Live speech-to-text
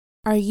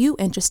Are you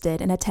interested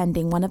in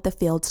attending one of the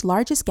field's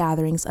largest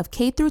gatherings of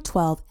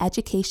K-12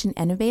 education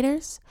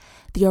innovators?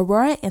 The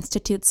Aurora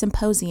Institute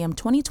Symposium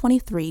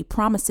 2023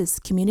 promises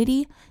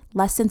community,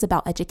 lessons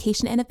about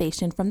education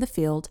innovation from the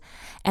field,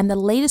 and the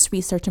latest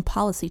research and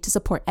policy to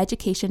support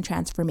education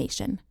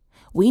transformation.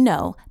 We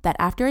know that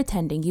after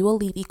attending, you will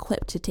leave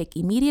equipped to take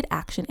immediate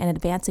action in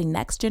advancing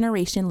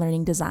next-generation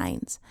learning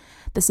designs.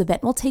 This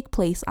event will take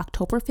place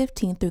October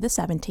 15th through the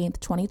 17th,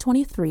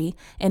 2023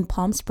 in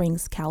Palm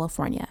Springs,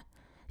 California.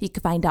 You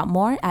can find out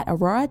more at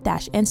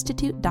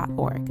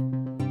aurora-institute.org.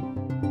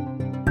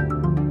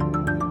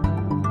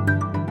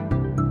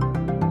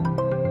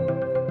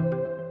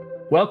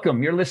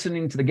 Welcome. You're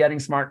listening to the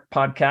Getting Smart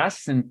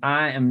podcast, and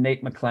I am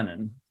Nate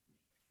McLennan.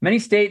 Many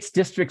states,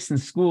 districts, and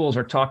schools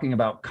are talking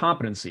about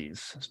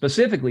competencies,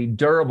 specifically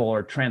durable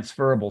or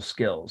transferable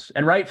skills,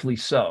 and rightfully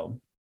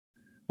so.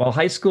 While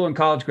high school and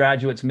college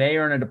graduates may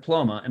earn a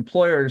diploma,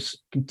 employers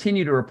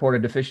continue to report a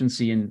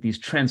deficiency in these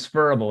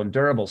transferable and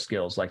durable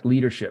skills like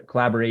leadership,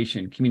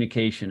 collaboration,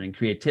 communication, and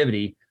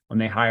creativity when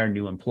they hire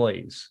new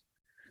employees.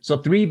 So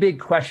 3 big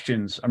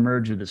questions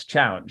emerge with this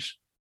challenge.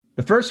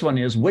 The first one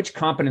is, which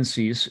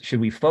competencies should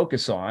we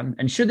focus on,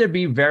 and should there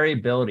be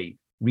variability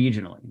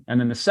regionally? And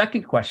then the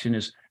second question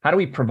is, how do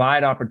we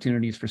provide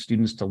opportunities for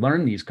students to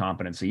learn these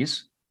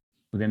competencies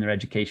within their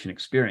education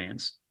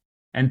experience?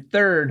 And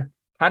third,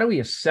 how do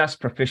we assess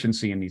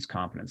proficiency in these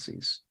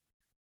competencies?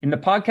 In the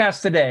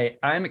podcast today,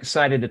 I'm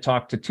excited to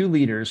talk to 2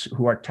 leaders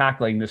who are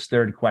tackling this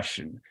third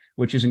question,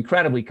 which is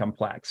incredibly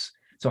complex.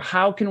 So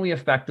how can we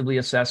effectively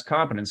assess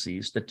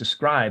competencies that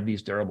describe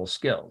these durable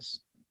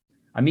skills?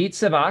 Amit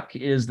Sevak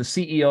is the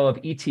CEO of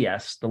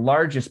ETS, the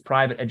largest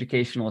private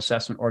educational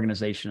assessment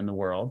organization in the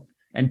world,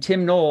 and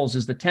Tim Knowles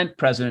is the 10th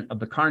president of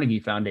the Carnegie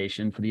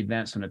Foundation for the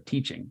Advancement of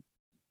Teaching.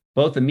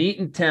 Both Amit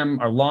and Tim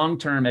are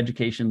long-term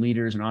education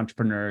leaders and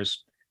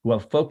entrepreneurs who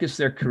have focused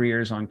their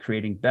careers on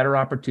creating better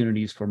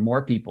opportunities for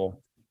more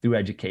people through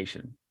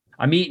education.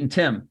 Amit and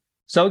Tim,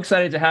 so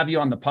excited to have you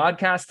on the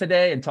podcast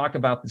today and talk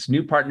about this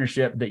new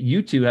partnership that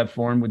you two have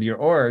formed with your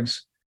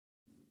orgs,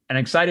 and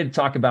excited to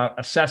talk about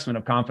assessment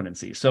of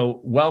competency.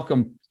 So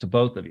welcome to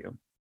both of you.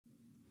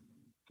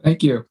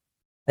 Thank you.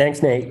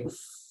 Thanks, Nate.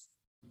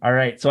 All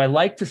right, so I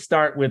like to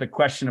start with a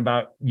question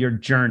about your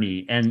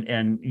journey,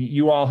 and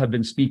you all have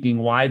been speaking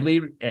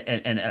widely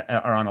and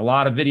are on a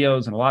lot of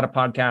videos and a lot of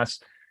podcasts.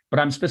 But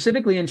I'm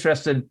specifically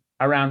interested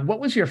around, what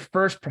was your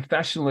first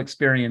professional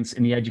experience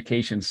in the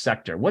education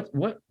sector? What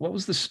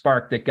was the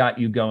spark that got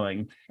you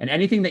going, and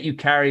anything that you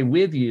carry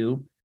with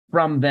you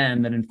from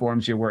then that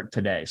informs your work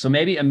today? So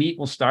maybe Amit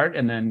will start,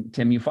 and then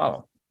Tim, you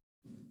follow.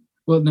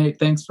 Well, Nate,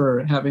 thanks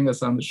for having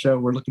us on the show.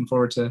 We're looking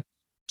forward to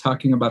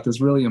talking about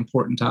this really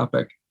important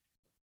topic.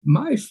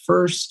 My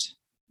first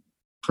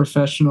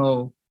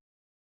professional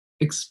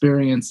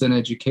experience in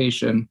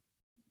education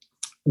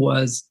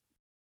was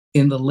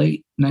in the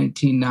late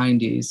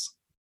 1990s.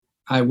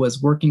 I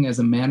was working as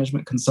a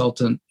management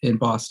consultant in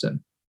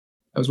Boston.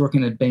 I was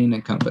working at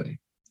Bain & Company.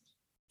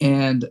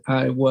 And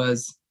I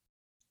was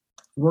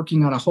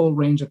working on a whole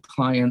range of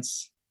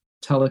clients: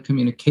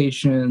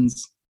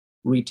 telecommunications,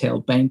 retail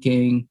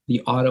banking,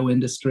 the auto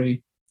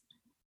industry.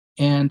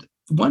 And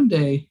one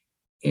day,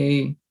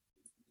 a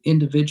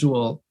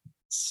individual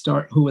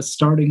who was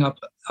starting up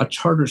a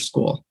charter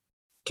school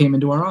came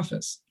into our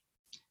office.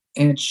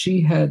 And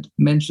she had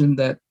mentioned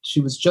that she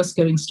was just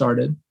getting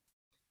started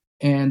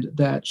and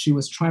that she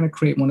was trying to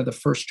create one of the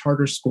first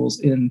charter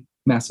schools in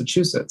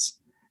Massachusetts.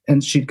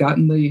 And she'd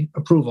gotten the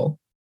approval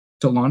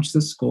to launch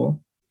this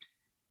school.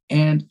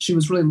 And she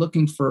was really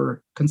looking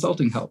for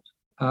consulting help.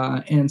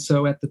 And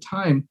so at the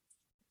time,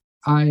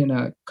 I and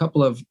a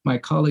couple of my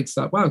colleagues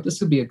thought, wow, this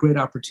would be a great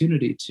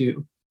opportunity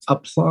to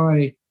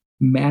apply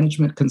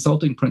management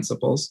consulting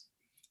principles.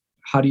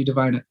 How do you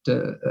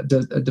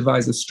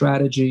devise a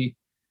strategy?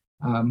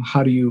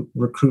 How do you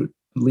recruit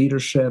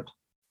leadership?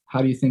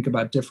 How do you think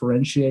about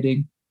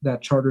differentiating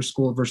that charter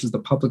school versus the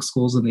public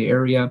schools in the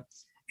area?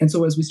 And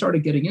so as we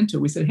started getting into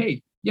it, we said,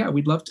 hey, yeah,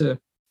 we'd love to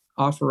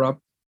offer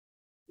up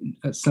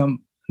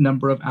some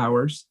number of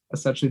hours,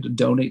 essentially to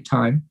donate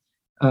time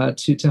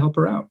to help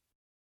her out.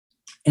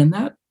 And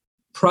that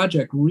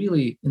project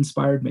really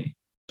inspired me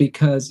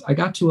because I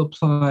got to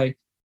apply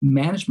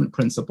management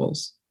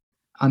principles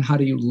on how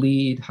do you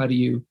lead, how do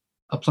you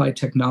apply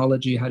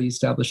technology, how do you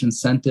establish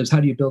incentives, how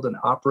do you build an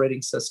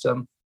operating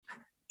system.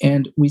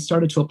 And we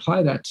started to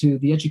apply that to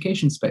the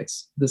education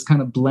space, this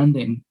kind of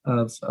blending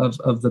of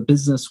the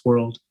business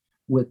world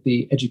with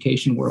the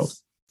education world.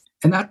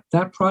 And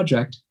that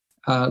project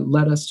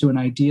led us to an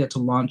idea to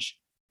launch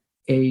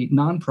a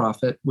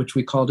nonprofit, which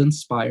we called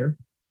Inspire,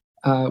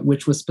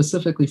 which was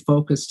specifically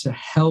focused to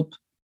help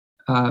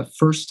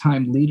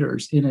first-time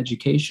leaders in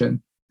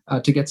education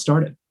to get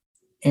started.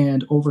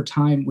 And over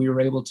time, we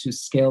were able to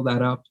scale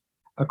that up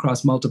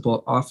across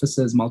multiple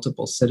offices,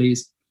 multiple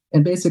cities.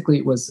 And basically,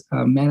 it was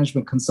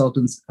management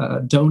consultants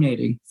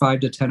donating 5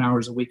 to 10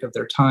 hours a week of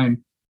their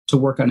time to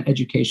work on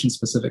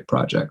education-specific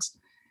projects.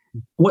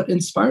 What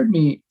inspired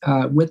me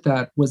with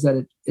that was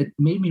that it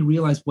made me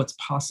realize what's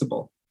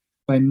possible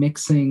by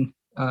mixing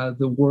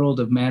the world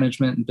of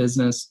management and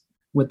business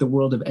with the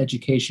world of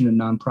education and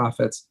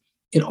nonprofits.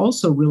 It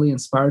also really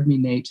inspired me,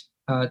 Nate,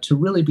 to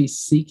really be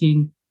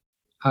seeking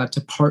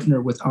to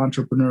partner with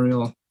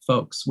entrepreneurial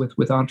folks, with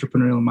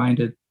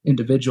entrepreneurial-minded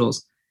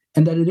individuals,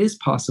 and that it is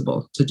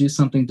possible to do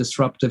something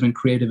disruptive and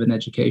creative in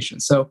education.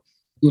 So,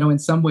 in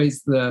some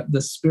ways,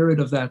 the spirit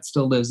of that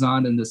still lives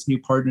on in this new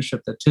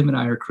partnership that Tim and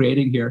I are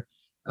creating here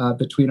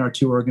between our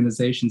two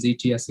organizations,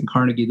 ETS and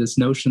Carnegie, this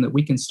notion that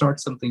we can start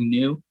something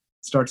new,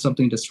 start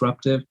something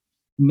disruptive,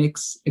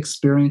 mix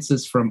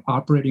experiences from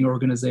operating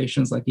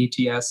organizations like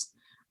ETS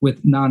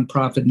with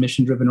nonprofit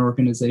mission-driven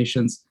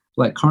organizations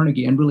like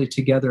Carnegie, and really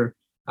together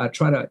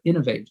try to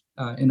innovate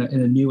in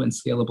a new and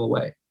scalable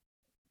way.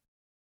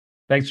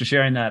 Thanks for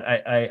sharing that.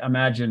 I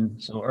imagine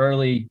so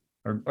early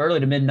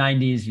to mid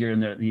 90s, you're in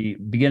the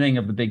beginning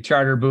of the big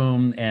charter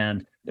boom,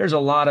 and there's a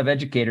lot of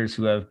educators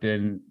who have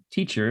been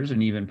teachers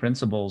and even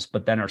principals,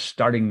 but then are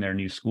starting their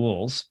new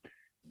schools.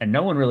 And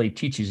no one really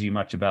teaches you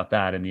much about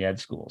that in the ed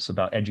schools,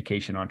 about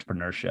education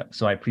entrepreneurship.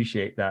 So I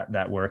appreciate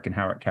that work and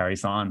how it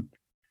carries on.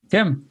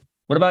 Tim,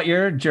 what about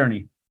your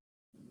journey?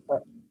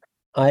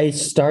 I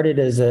started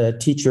as a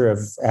teacher of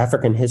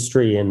African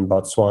history in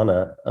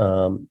Botswana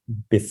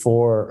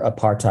before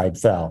apartheid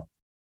fell.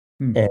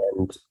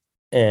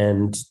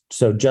 And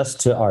so just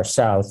to our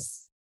south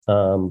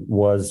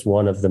was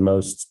one of the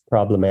most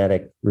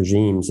problematic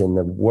regimes in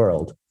the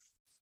world.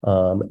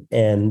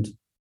 And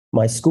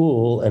my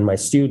school and my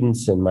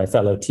students and my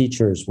fellow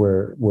teachers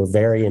were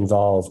very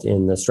involved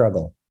in the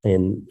struggle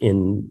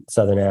in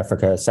Southern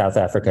Africa, South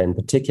Africa in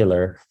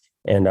particular.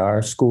 And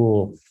our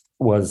school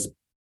was,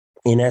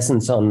 in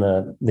essence, on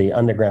the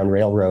Underground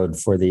Railroad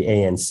for the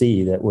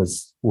ANC that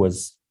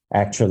was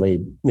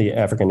actually the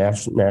African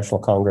National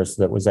Congress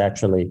that was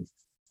actually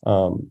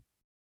on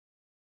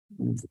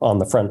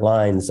the front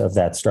lines of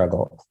that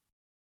struggle.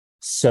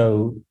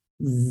 So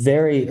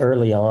very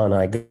early on,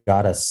 I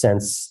got a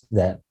sense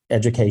that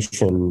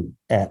education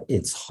at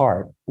its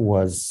heart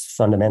was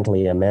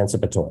fundamentally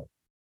emancipatory.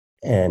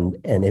 And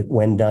it,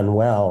 when done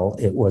well,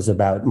 it was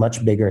about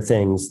much bigger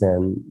things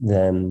than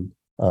the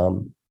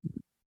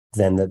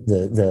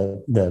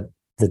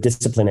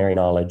disciplinary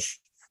knowledge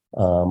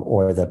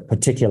or the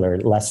particular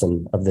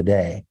lesson of the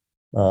day.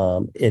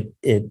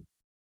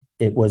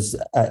 It was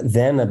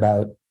then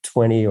about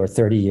 20 or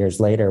 30 years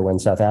later, when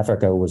South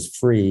Africa was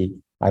free,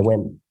 I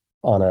went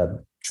on a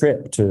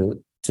trip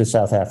to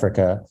South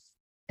Africa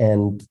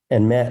and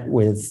met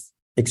with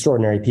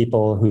extraordinary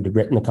people who'd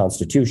written the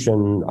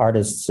Constitution,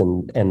 artists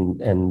and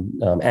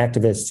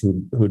activists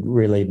who'd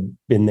really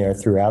been there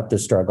throughout the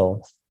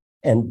struggle.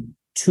 And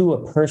to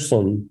a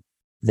person,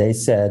 they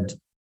said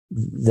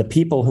the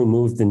people who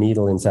moved the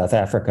needle in South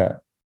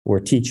Africa were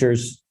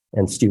teachers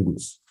and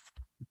students.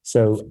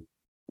 So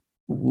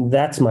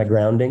that's my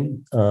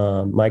grounding.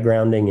 My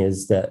grounding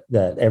is that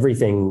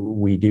everything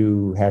we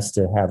do has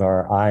to have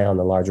our eye on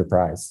the larger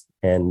prize.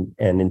 And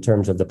in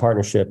terms of the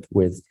partnership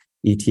with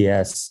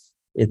ETS,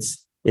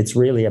 it's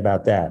really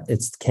about that.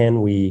 It's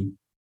can we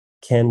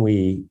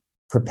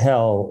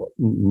propel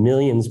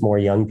millions more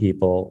young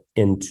people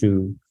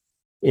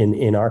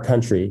in our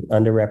country,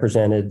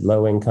 underrepresented,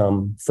 low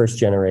income, first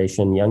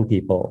generation young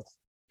people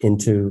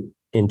into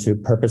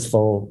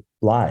purposeful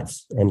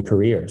lives and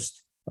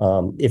careers.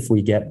 If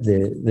we get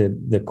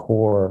the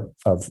core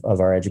of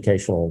our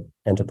educational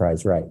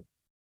enterprise right.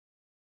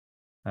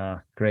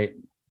 Great.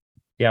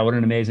 Yeah, what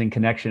an amazing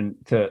connection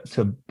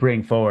to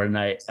bring forward. And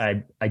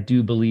I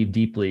do believe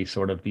deeply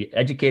sort of the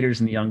educators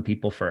and the young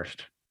people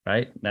first,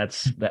 right?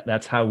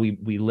 That's how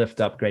we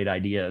lift up great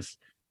ideas.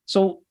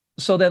 So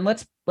then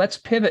let's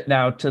pivot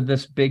now to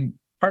this big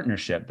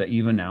partnership that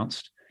you've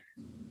announced.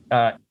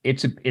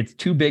 It's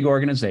two big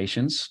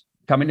organizations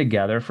coming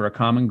together for a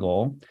common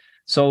goal.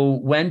 So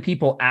when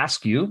people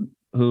ask you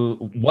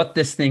what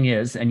this thing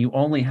is, and you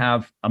only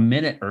have a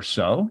minute or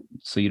so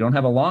you don't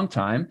have a long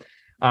time,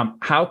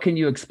 how can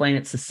you explain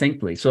it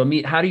succinctly? So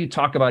Amit, how do you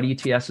talk about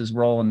ETS's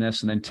role in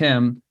this, and then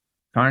Tim,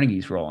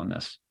 Carnegie's role in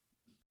this?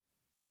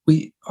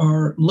 We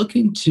are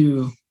looking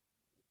to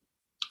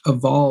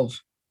evolve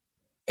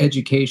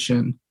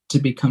education to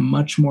become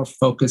much more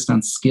focused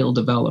on skill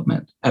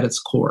development at its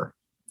core.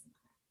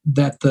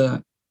 That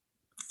the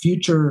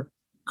future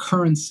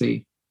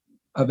currency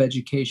of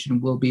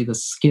education will be the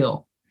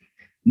skill,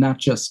 not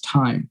just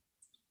time.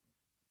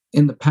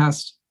 In the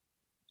past,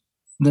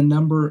 the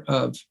number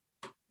of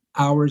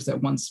hours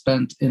that one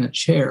spent in a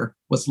chair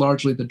was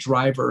largely the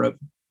driver of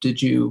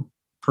did you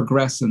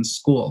progress in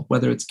school,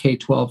 whether it's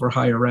K-12 or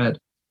higher ed.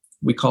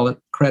 We call it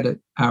credit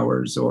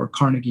hours or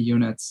Carnegie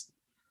units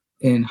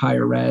in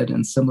higher ed,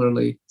 and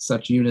similarly,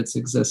 such units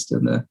exist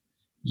in the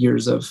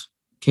years of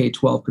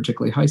K-12,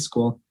 particularly high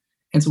school.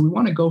 And so we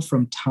want to go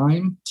from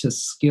time to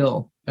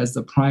skill as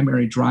the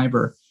primary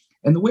driver.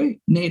 And the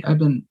way, Nate, I've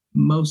been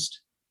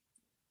most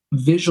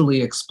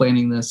visually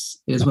explaining this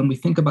is when we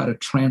think about a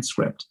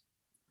transcript.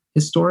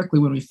 Historically,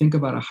 when we think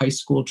about a high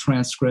school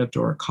transcript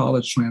or a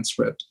college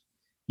transcript,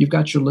 you've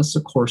got your list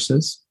of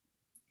courses,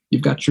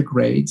 you've got your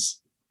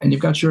grades, and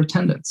you've got your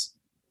attendance.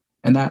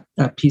 And that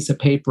piece of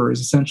paper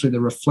is essentially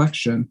the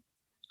reflection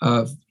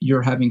of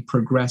your having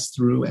progressed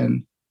through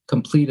and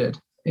completed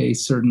a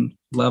certain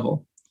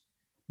level.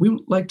 We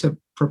would like to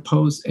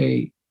propose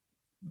a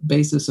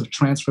basis of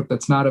transcript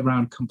that's not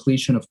around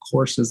completion of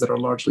courses that are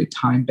largely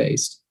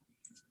time-based,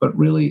 but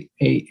really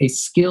a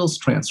skills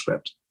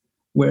transcript,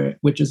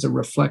 which is a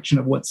reflection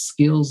of what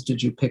skills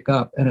did you pick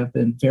up and have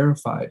been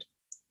verified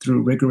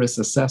through rigorous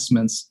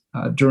assessments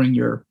during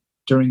your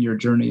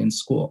journey in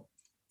school.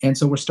 And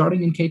so we're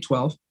starting in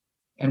K-12,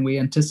 and we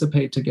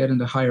anticipate to get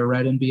into higher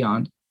ed and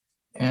beyond.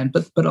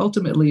 But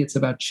ultimately, it's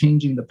about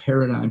changing the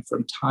paradigm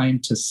from time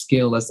to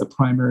skill as the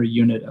primary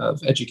unit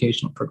of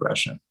educational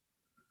progression.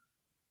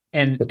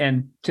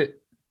 And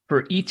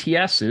for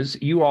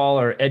ETSs, you all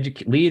are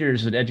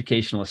leaders in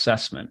educational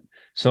assessment.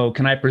 So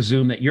can I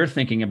presume that you're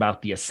thinking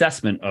about the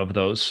assessment of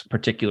those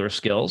particular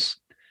skills?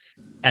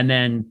 And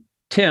then,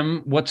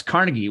 Tim, what's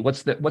Carnegie?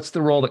 What's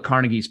the role that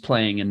Carnegie's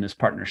playing in this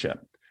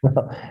partnership?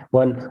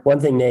 One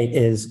thing, Nate,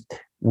 is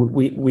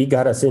we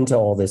got us into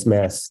all this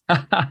mess.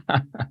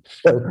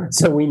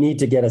 So we need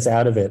to get us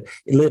out of it.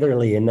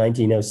 Literally in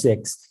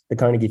 1906, the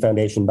Carnegie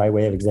Foundation, by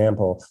way of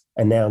example,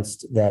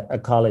 announced that a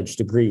college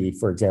degree,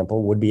 for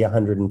example, would be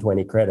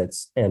 120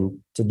 credits. And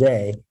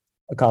today,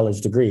 a college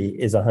degree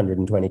is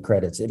 120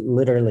 credits. It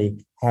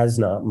literally has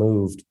not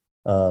moved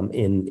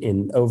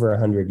in over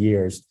 100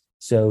 years.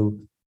 So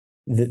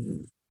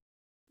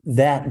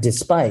that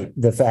despite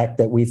the fact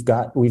that we've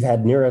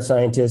had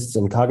neuroscientists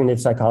and cognitive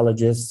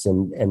psychologists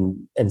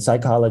and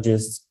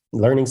psychologists,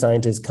 learning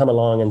scientists come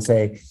along and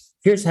say,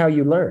 here's how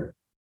you learn.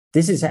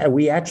 This is how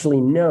we actually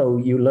know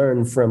you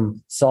learn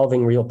from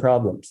solving real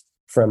problems,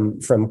 from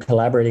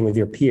collaborating with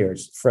your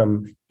peers,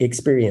 from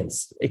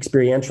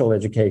experiential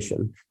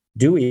education.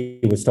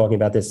 Dewey was talking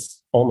about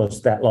this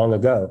almost that long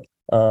ago.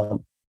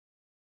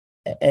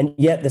 And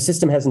yet the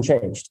system hasn't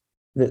changed.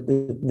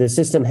 The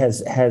system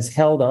has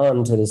held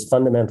on to this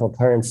fundamental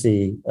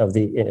currency of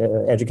the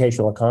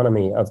educational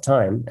economy of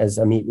time, as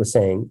Amit was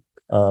saying,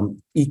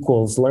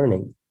 equals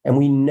learning. And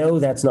we know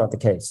that's not the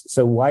case.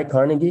 So why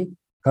Carnegie?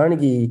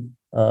 Carnegie,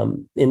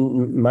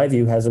 in my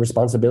view, has a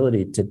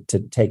responsibility to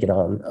take it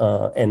on.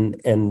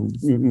 And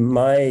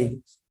my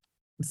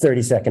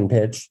 30-second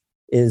pitch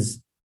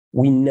is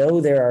we know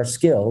there are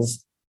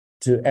skills,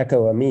 to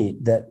echo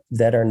Amit,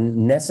 that are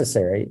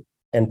necessary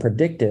and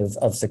predictive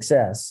of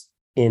success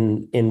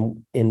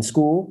in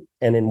school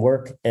and in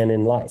work and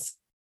in life.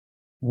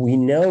 We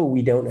know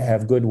we don't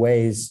have good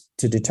ways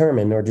to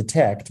determine or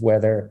detect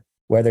whether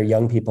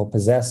young people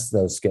possess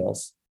those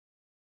skills.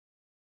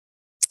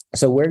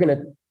 So we're going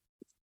to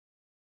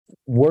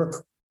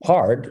work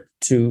hard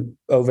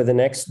over the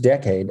next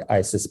decade,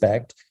 I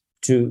suspect,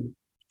 to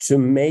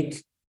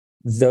make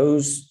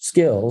those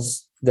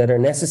skills that are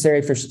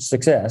necessary for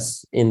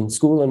success in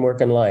school and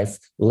work and life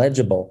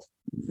legible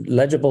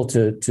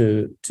to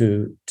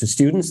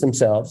students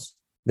themselves,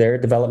 their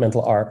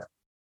developmental arc,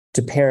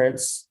 to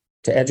parents,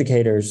 to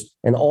educators,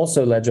 and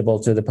also legible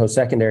to the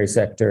post-secondary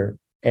sector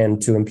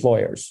and to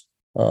employers.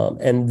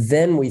 And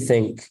then we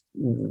think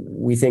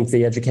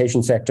the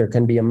education sector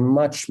can be a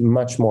much,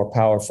 much more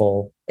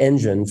powerful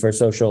engine for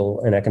social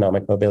and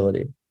economic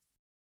mobility.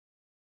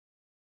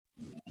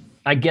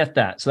 I get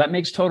that. So that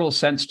makes total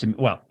sense to me.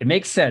 Well, it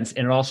makes sense,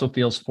 and it also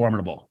feels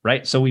formidable,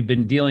 right? So we've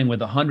been dealing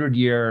with a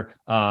 100-year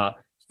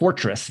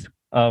fortress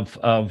of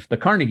the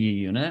Carnegie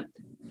unit.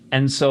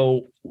 And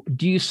so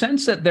do you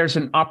sense that there's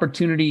an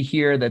opportunity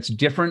here that's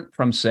different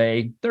from,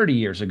 say, 30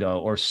 years ago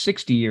or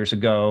 60 years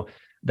ago,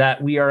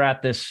 that we are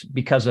at this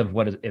because of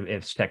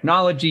it's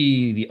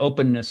technology, the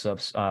openness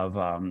of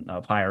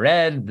higher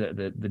ed,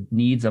 the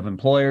needs of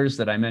employers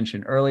that I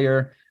mentioned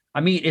earlier? I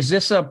mean,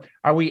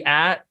 are we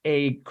at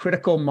a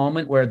critical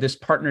moment where this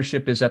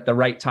partnership is at the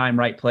right time,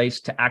 right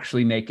place to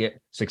actually make it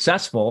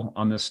successful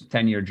on this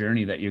 10-year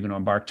journey that you're going to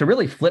embark, to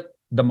really flip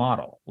the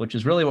model, which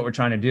is really what we're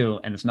trying to do,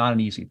 and it's not an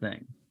easy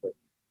thing?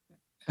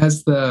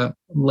 As the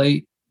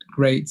late,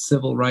 great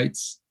civil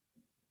rights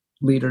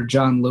leader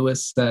John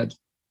Lewis said,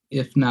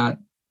 if not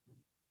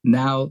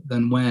now,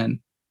 then when?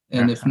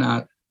 And if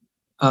not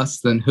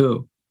us, then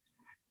who?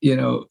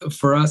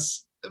 For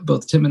us,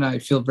 both Tim and I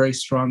feel very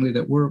strongly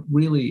that we're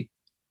really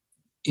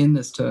in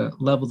this to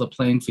level the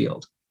playing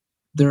field.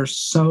 There are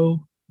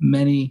so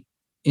many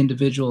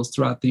individuals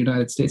throughout the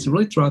United States and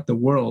really throughout the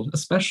world,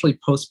 especially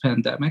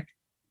post-pandemic,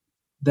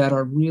 that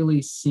are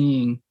really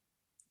seeing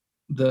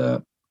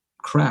the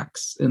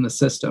cracks in the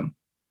system.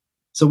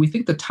 So we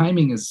think the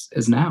timing is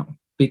now,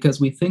 because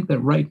we think that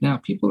right now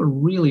people are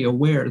really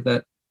aware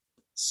that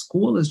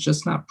school is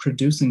just not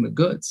producing the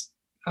goods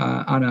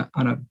on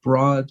a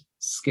broad,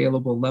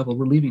 scalable level.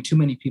 We're leaving too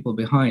many people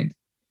behind,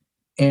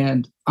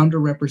 and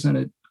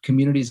underrepresented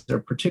communities are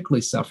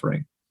particularly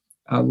suffering.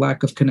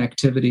 Lack of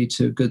connectivity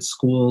to good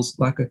schools,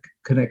 lack of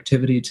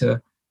connectivity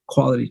to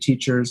quality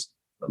teachers,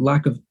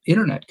 lack of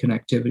internet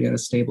connectivity on a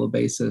stable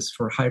basis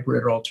for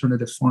hybrid or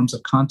alternative forms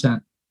of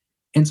content.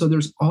 And so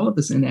there's all of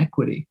this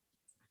inequity.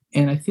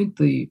 And I think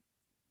the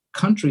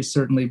country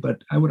certainly,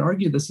 but I would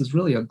argue this is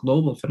really a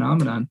global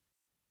phenomenon,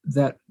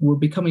 that we're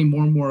becoming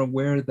more and more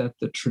aware that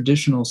the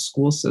traditional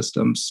school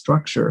system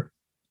structure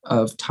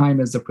of time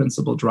as the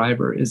principal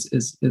driver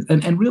is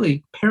and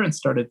really parents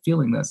started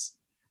feeling this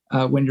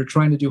when you're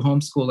trying to do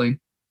homeschooling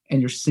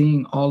and you're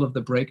seeing all of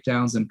the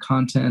breakdowns in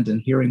content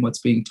and hearing what's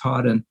being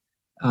taught and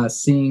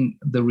seeing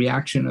the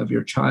reaction of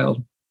your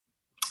child.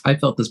 I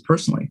felt this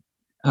personally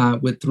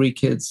with 3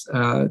 kids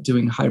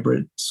doing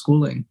hybrid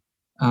schooling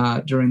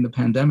during the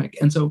pandemic.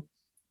 And so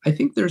I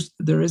think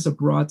there is a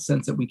broad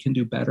sense that we can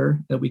do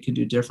better, that we can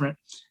do different.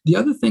 The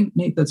other thing,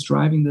 Nate, that's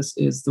driving this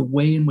is the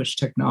way in which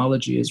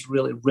technology is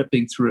really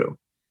ripping through,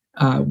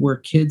 where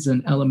kids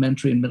in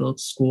elementary and middle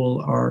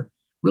school are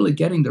really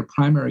getting their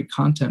primary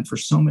content for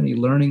so many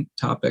learning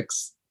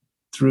topics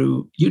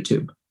through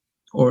YouTube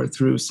or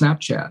through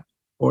Snapchat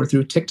or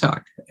through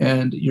TikTok.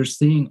 And you're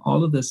seeing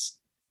all of this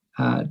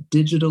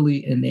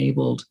digitally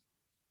enabled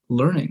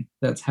learning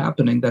that's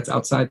happening that's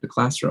outside the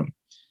classroom.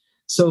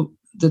 So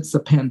that's the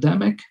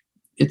pandemic,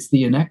 it's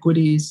the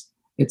inequities,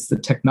 it's the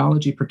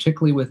technology,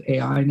 particularly with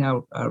AI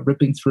now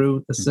ripping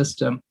through the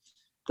system,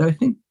 that I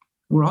think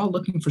we're all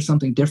looking for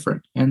something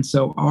different. And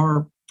so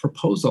our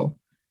proposal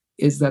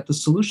is that the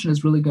solution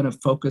is really going to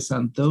focus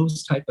on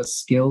those type of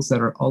skills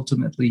that are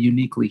ultimately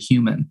uniquely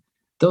human.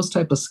 Those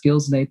type of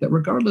skills, Nate, that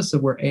regardless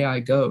of where AI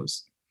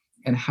goes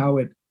and how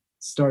it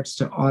starts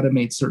to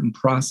automate certain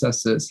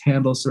processes,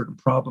 handle certain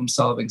problem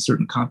solving,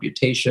 certain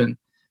computation,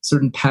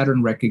 certain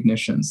pattern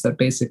recognitions, that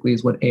basically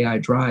is what AI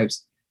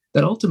drives,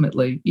 that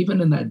ultimately,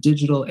 even in that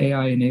digital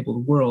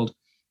AI-enabled world,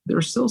 there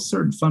are still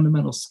certain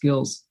fundamental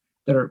skills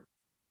that are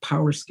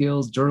power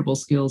skills, durable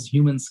skills,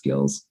 human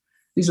skills.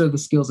 These are the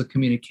skills of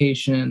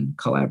communication,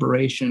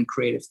 collaboration,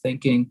 creative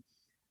thinking,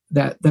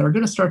 that are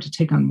going to start to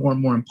take on more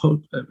and more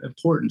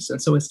importance. And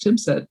so, as Tim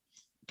said,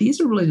 these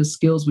are really the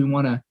skills we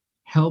want to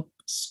help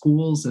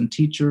schools and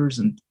teachers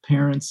and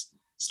parents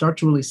start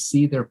to really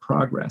see their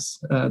progress,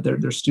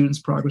 their students'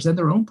 progress and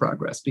their own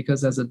progress,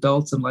 because as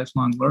adults and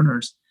lifelong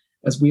learners,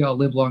 as we all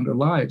live longer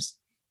lives,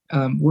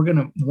 we're going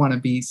to want to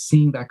be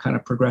seeing that kind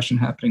of progression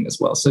happening as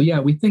well. So yeah,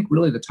 we think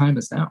really the time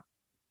is now.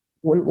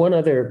 One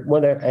other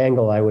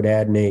angle I would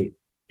add, Nate,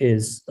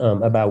 is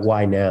about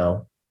why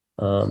now,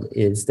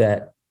 is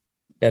that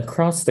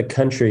across the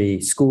country,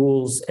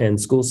 schools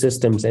and school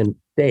systems and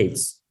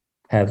states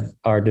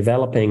are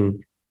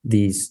developing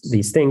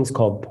these things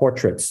called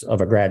portraits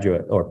of a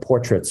graduate or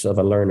portraits of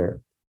a learner.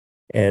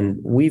 And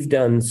we've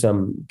done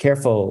some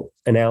careful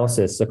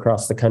analysis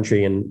across the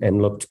country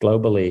and looked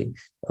globally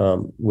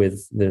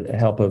with the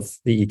help of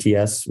the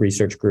ETS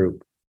research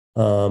group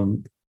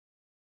to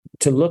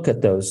look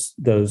at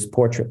those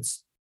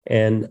portraits.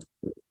 And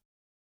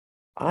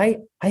I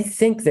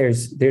think they're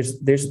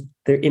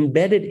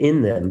embedded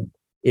in them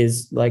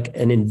is like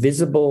an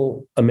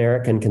invisible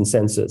American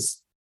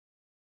consensus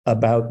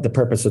about the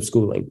purpose of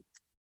schooling.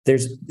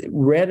 There's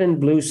red and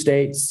blue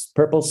states,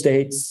 purple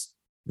states.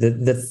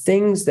 The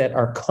things that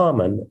are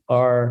common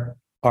are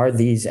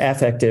these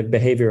affective,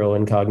 behavioral,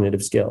 and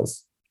cognitive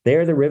skills.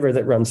 They're the river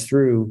that runs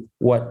through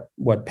what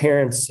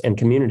parents and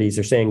communities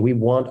are saying we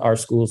want our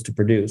schools to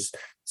produce.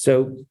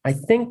 So I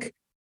think,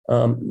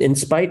 in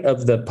spite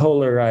of the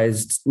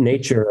polarized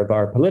nature of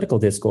our political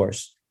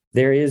discourse,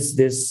 there is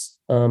this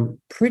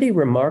pretty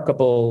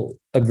remarkable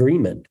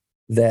agreement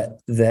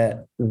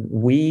that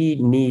we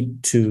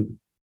need to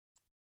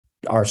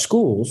our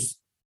schools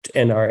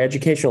and our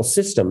educational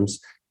systems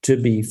to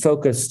be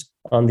focused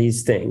on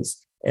these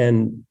things.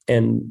 And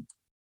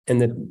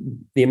the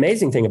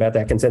amazing thing about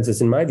that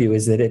consensus, in my view,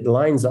 is that it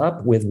lines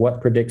up with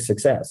what predicts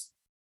success.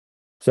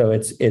 So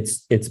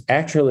it's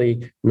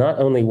actually not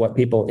only what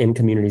people in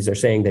communities are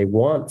saying they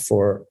want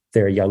for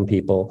their young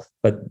people,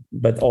 but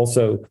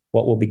also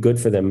what will be good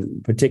for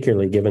them,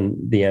 particularly given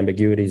the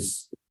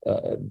ambiguities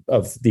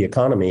of the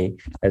economy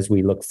as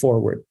we look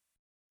forward.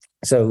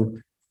 So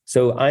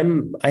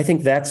I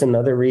think that's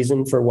another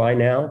reason for why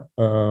now.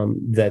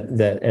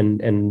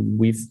 And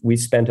we've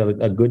spent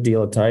a good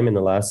deal of time in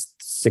the last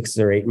 6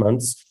 or 8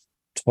 months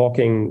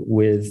talking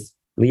with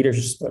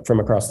leaders from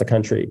across the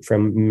country,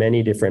 from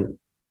many different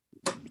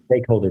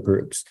stakeholder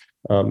groups,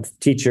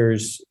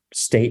 teachers,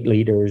 state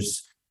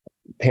leaders,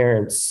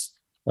 parents,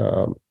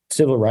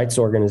 civil rights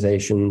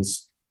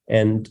organizations,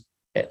 and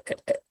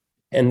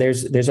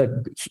there's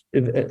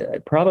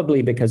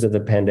probably because of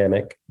the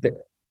pandemic,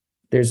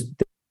 there's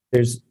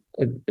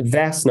a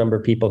vast number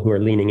of people who are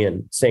leaning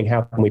in, saying,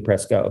 how can we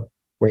press go?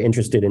 We're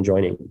interested in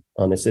joining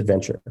on this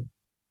adventure.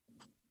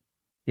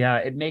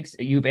 Yeah,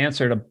 you've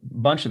answered a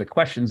bunch of the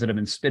questions that have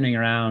been spinning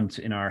around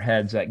in our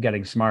heads at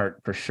Getting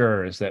Smart, for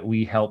sure, is that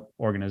we help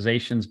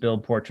organizations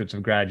build portraits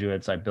of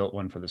graduates. I built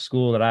one for the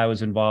school that I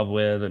was involved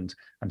with, and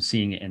I'm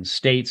seeing it in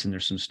states. And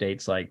there's some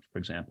states like, for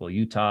example,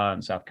 Utah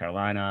and South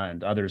Carolina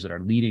and others that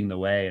are leading the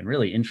way and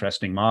really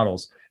interesting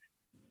models.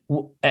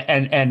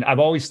 And I've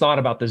always thought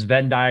about this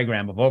Venn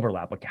diagram of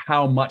overlap, like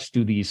how much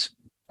do these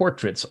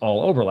portraits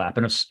all overlap?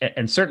 And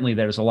certainly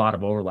there's a lot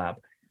of overlap.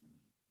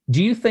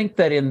 Do you think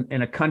that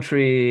in a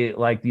country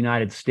like the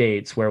United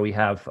States, where we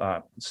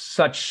have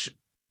such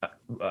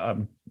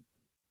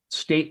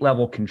state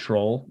level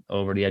control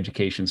over the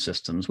education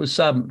systems with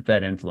some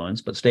Fed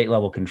influence, but state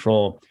level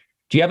control.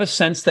 Do you have a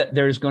sense that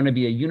there's going to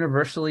be a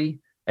universally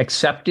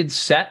accepted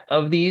set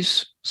of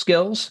these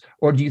skills?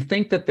 Or do you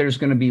think that there's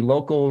going to be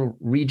local,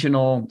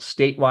 regional,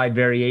 statewide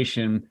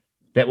variation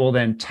that will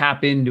then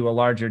tap into a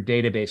larger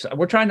database?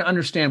 We're trying to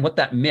understand what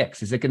that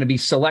mix is. It going to be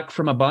select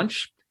from a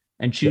bunch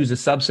and choose a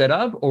subset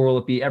of, or will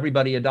it be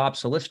everybody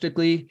adopts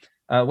holistically?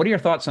 What are your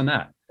thoughts on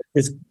that?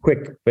 Just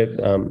quick, but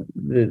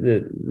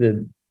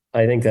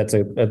I think that's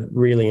a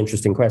really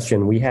interesting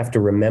question. We have to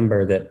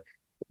remember that,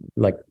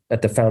 like,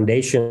 at the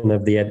foundation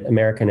of the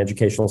American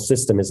educational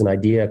system is an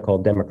idea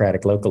called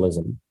democratic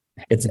localism.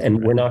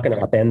 And we're not going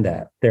to upend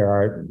that. There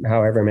are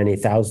however many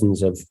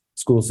thousands of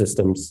school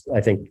systems, I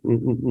think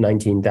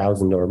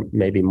 19,000 or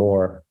maybe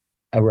more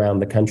around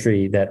the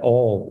country, that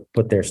all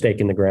put their stake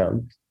in the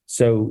ground.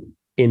 So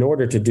in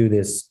order to do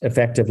this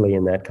effectively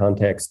in that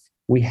context,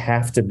 we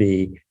have to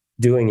be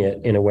doing it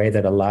in a way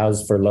that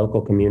allows for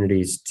local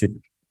communities to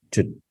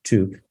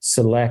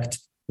select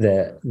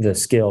the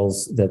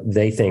skills that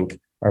they think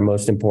are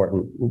most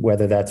important,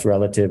 whether that's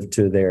relative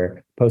to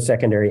their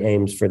post-secondary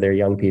aims for their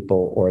young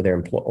people or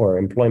their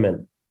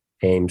employment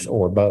aims,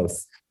 or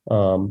both.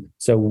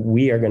 So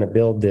we are going to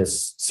build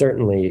this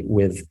certainly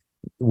with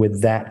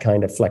that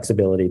kind of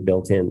flexibility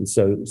built in,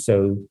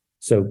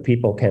 so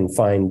people can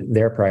find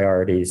their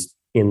priorities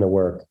in the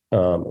work,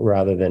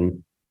 rather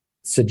than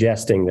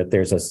suggesting that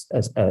there's a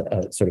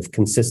sort of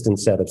consistent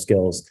set of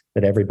skills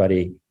that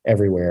everybody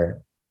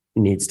everywhere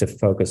needs to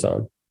focus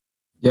on.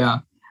 Yeah,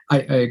 I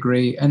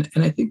agree. And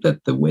I think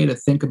that the way to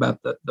think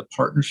about the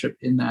partnership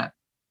in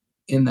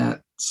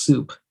that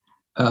soup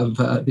of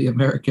the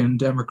American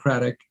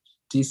democratic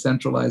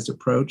decentralized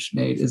approach,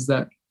 Nate, is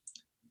that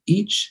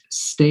each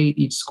state,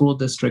 each school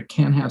district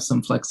can have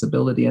some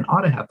flexibility and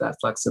ought to have that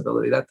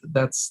flexibility.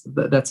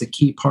 That's a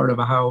key part of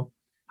how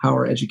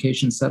our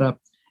education is set up.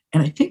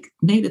 And I think,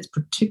 Nate, it's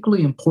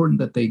particularly important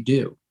that they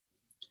do,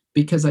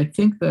 because I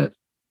think that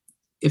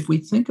if we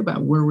think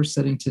about where we're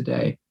sitting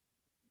today,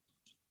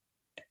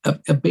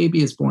 a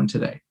baby is born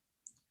today.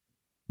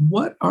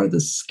 What are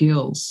the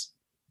skills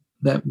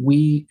that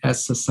we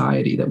as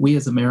society, that we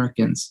as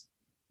Americans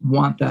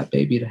want that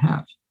baby to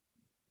have?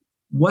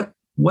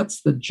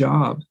 What's the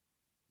job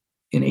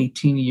in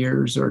 18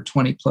 years or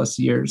 20 plus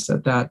years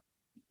that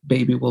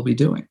baby will be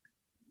doing?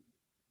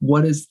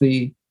 What is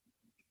the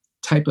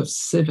type of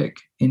civic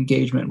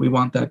engagement we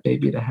want that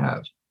baby to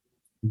have?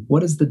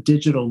 What is the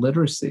digital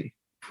literacy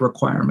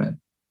requirement?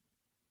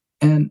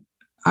 And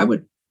I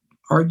would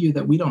argue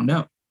that we don't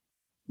know.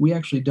 We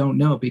actually don't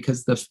know,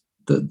 because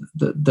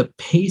the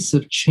pace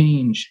of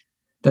change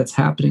that's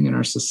happening in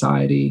our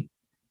society,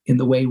 in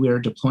the way we are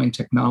deploying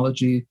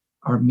technology,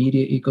 our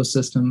media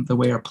ecosystem, the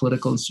way our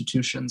political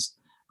institutions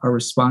are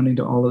responding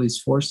to all of these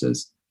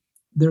forces,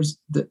 there's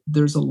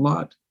a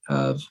lot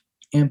of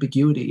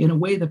ambiguity in a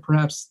way that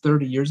perhaps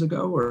 30 years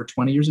ago or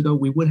 20 years ago,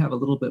 we would have a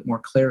little bit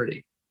more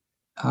clarity.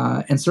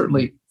 And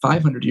certainly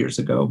 500 years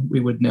ago,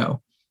 we would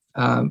know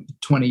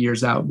 20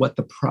 years out what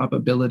the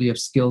probability of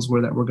skills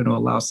were that were going to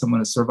allow someone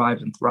to survive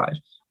and thrive.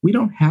 We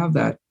don't have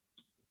that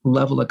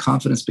level of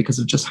confidence because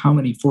of just how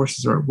many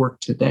forces are at work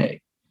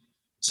today.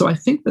 So I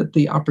think that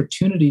the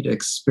opportunity to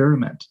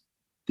experiment,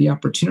 the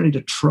opportunity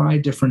to try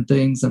different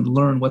things and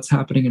learn what's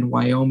happening in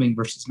Wyoming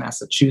versus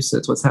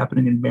Massachusetts, what's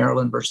happening in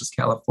Maryland versus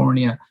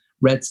California,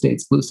 red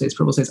states, blue states,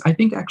 purple states, I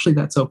think actually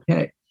that's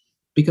okay,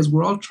 because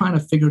we're all trying to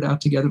figure it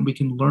out together and we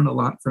can learn a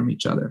lot from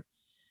each other.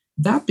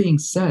 That being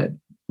said,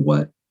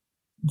 what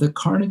the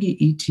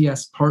Carnegie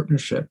ETS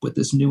partnership with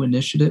this new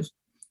initiative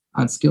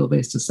on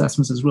skill-based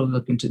assessments is really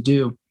looking to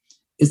do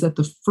is that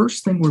the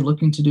first thing we're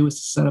looking to do is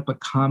to set up a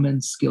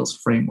common skills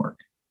framework.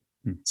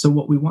 So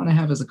what we want to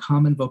have is a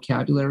common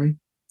vocabulary,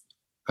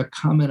 a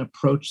common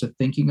approach to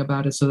thinking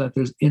about it, so that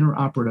there's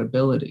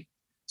interoperability,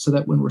 so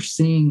that when we're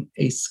seeing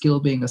a skill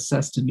being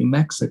assessed in New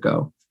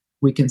Mexico,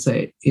 we can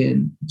say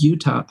in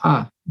Utah,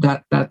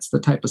 that's the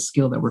type of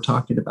skill that we're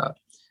talking about.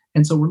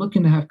 And so we're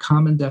looking to have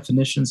common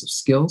definitions of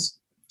skills,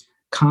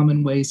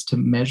 common ways to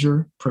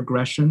measure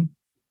progression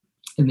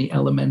in the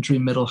elementary,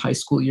 middle, high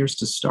school years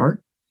to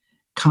start,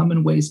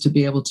 common ways to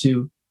be able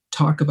to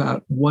talk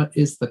about what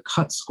is the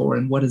cut score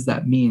and what does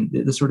that mean,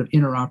 the sort of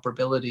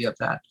interoperability of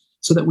that,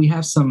 so that we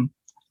have some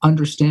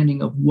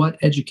understanding of what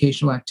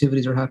educational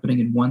activities are happening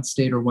in one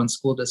state or one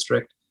school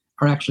district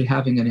are actually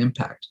having an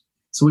impact.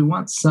 So we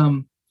want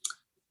some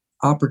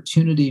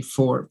opportunity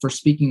for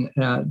speaking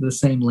the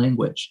same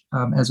language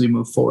as we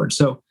move forward.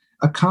 So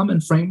a common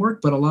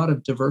framework, but a lot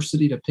of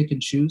diversity to pick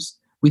and choose,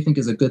 we think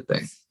is a good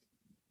thing.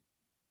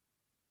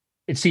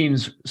 It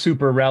seems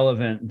super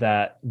relevant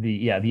that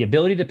the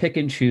ability to pick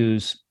and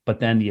choose, but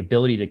then the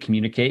ability to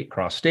communicate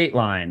across state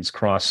lines,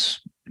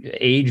 cross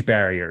age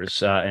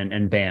barriers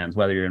and bands,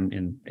 whether you're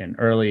in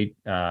early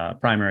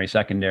primary,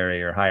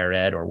 secondary, or higher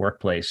ed or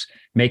workplace,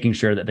 making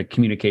sure that the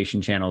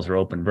communication channels are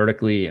open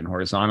vertically and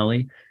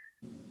horizontally.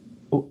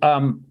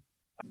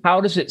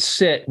 How does it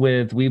sit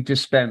with, we've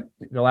just spent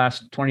the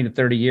last 20 to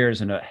 30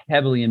 years in a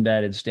heavily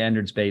embedded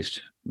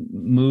standards-based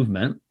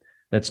movement.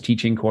 that's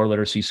teaching core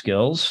literacy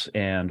skills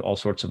and all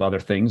sorts of other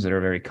things that are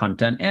very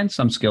content and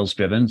some skills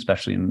driven,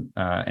 especially in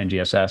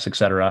NGSS, et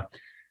cetera.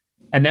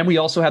 And then we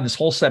also have this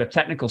whole set of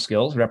technical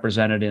skills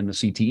represented in the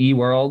CTE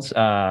worlds,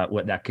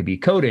 what that could be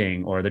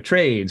coding or the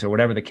trades or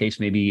whatever the case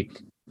may be.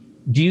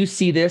 Do you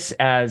see this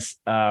as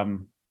a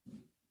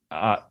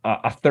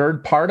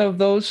third part of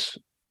those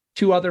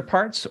two other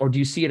parts, or do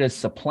you see it as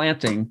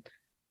supplanting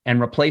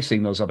and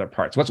replacing those other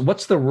parts?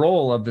 What's the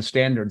role of the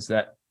standards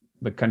that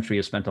the country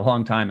has spent a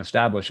long time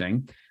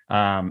establishing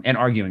and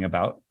arguing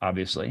about,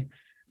 obviously?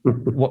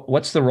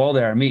 What's the role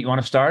there? Amit, you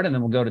want to start, and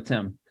then we'll go to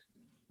Tim?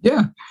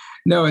 Yeah,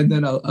 no, and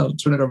then I'll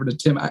turn it over to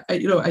Tim. I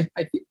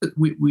think that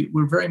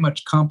we're very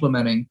much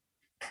complementing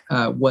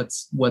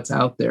what's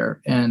out there,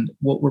 and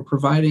what we're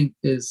providing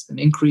is an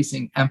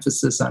increasing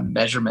emphasis on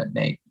measurement,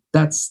 Nate.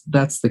 That's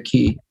the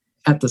key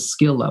at the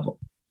skill level.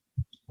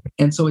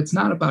 And so it's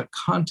not about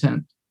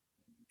content,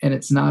 and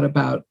it's not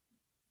about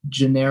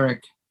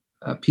generic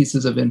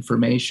pieces of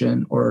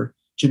information or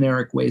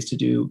generic ways to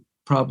do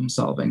problem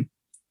solving.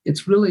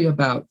 It's really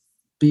about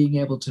being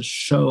able to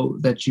show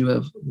that you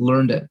have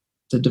learned it,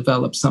 to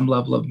develop some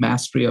level of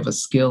mastery of a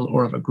skill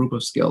or of a group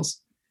of skills.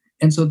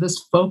 And so this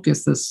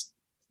focus, this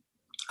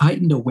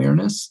heightened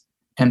awareness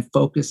and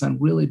focus on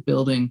really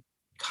building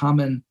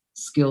common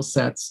skill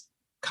sets,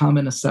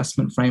 common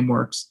assessment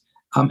frameworks.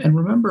 And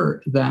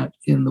remember that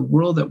in the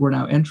world that we're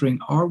now entering,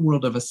 our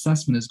world of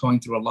assessment is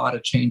going through a lot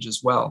of change as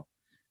well.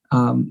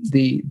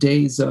 The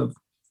days of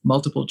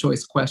multiple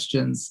choice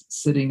questions,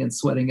 sitting and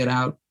sweating it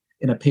out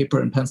in a paper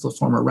and pencil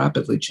form are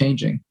rapidly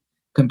changing.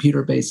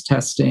 Computer-based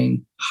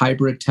testing,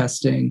 hybrid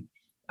testing,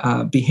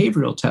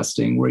 behavioral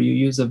testing, where you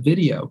use a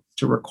video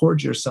to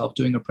record yourself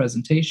doing a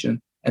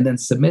presentation and then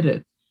submit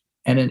it.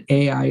 And an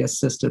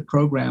AI-assisted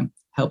program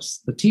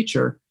helps the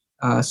teacher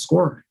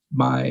score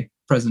my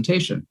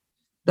presentation.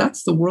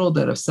 That's the world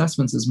that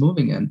assessments is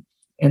moving in.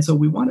 And so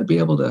we want to be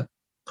able to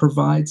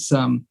provide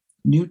some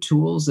new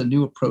tools and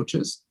new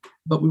approaches,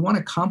 but we want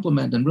to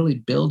complement and really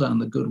build on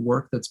the good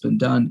work that's been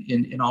done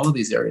in all of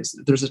these areas.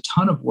 There's a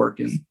ton of work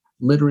in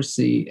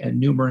literacy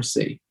and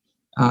numeracy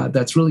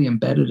that's really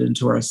embedded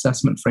into our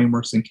assessment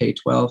frameworks in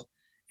K-12,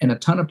 and a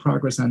ton of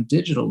progress on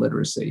digital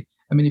literacy.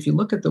 I mean, if you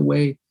look at the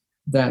way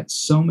that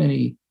so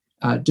many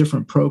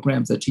different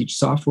programs that teach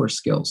software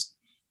skills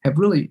have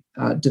really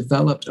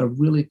developed a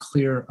really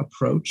clear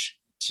approach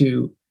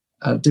to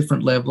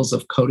different levels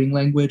of coding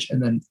language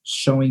and then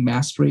showing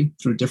mastery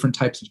through different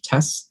types of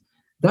tests,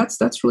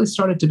 that's really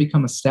started to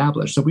become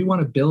established. So we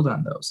want to build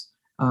on those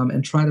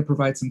and try to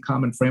provide some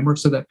common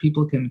frameworks so that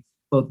people can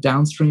both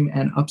downstream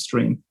and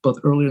upstream, both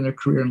earlier in their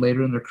career and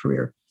later in their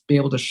career, be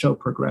able to show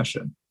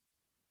progression.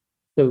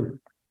 So,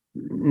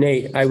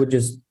 Nate, I would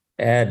just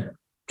add,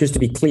 just to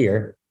be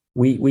clear,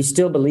 we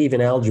still believe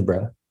in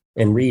algebra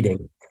and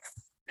reading.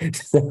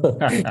 So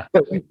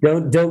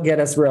don't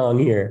get us wrong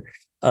here.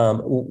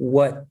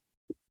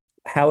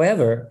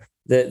 However,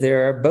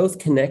 there are both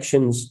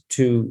connections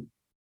to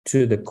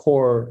the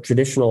core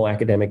traditional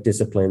academic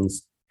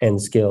disciplines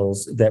and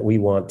skills that we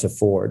want to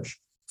forge.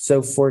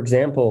 So, for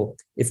example,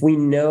 if we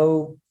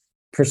know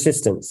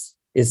persistence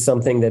is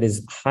something that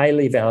is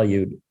highly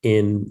valued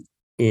in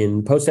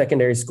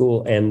post-secondary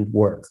school and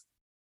work,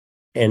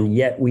 and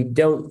yet we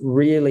don't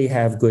really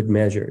have good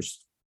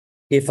measures.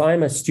 If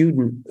I'm a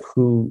student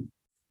who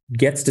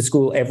gets to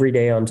school every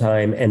day on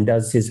time and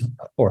does his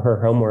or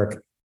her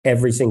homework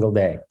every single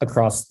day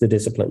across the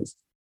disciplines,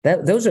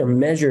 those are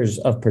measures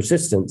of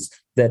persistence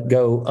that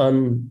go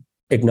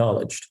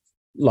unacknowledged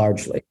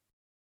largely,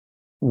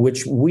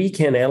 which we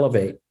can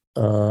elevate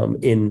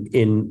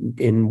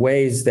in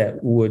ways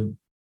that would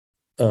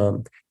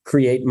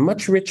create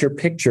much richer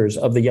pictures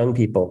of the young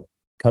people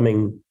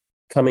coming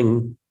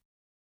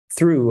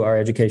through our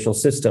educational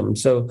system.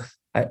 So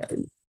I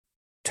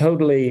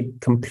totally,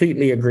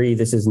 completely agree.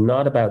 This is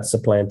not about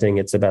supplanting;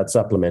 it's about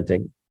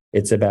supplementing.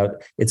 It's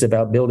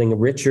about building a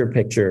richer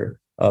picture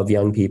of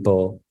young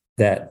people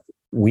that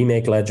we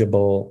make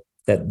legible,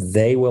 that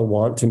they will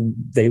want to.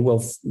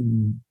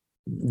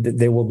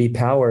 There will be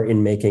power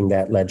in making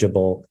that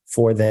legible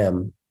for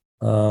them,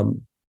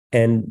 and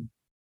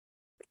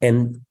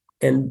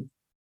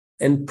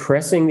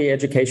pressing the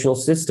educational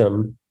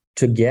system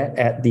to get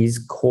at these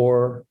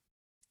core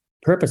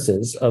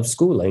purposes of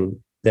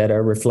schooling that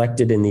are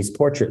reflected in these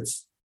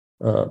portraits.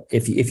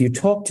 If you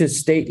talk to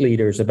state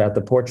leaders about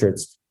the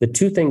portraits, the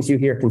two things you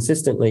hear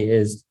consistently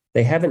is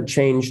they haven't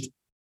changed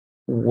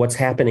what's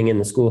happening in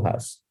the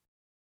schoolhouse,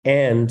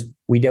 and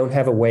we don't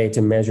have a way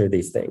to measure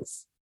these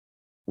things.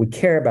 We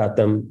care about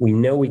them. We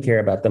know we care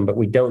about them, but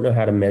we don't know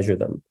how to measure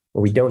them,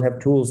 or we don't have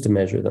tools to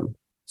measure them.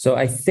 So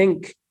I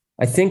think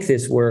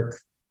this work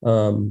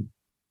can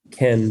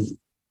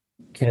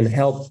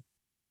help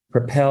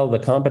propel the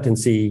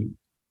competency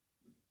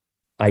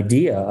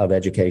idea of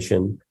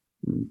education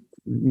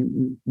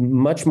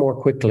much more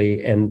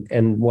quickly.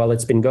 And while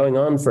it's been going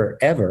on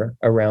forever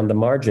around the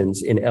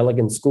margins in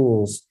elegant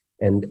schools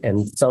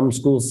and some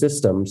school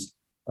systems,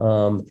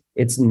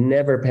 it's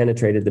never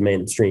penetrated the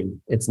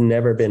mainstream. It's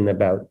never been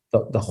about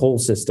the whole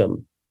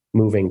system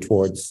moving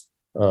towards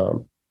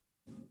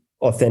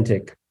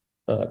authentic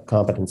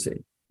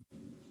competency.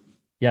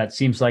 Yeah, it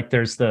seems like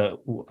there's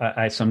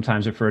I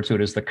sometimes refer to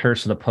it as the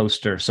curse of the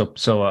poster.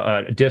 So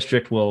a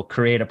district will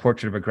create a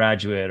portrait of a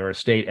graduate or a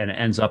state, and it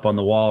ends up on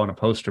the wall on a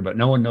poster, but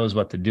no one knows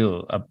what to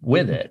do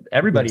with it.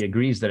 Everybody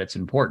agrees that it's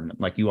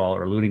important, like you all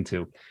are alluding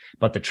to,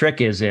 but the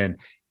trick is in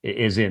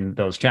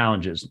those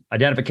challenges.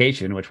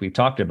 Identification, which we've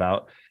talked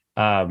about.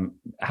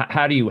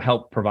 How do you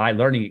help provide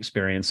learning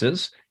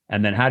experiences,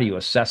 and then how do you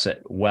assess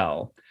it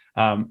well?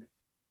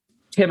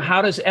 Tim,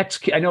 how does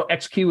XQ? I know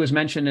XQ was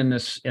mentioned in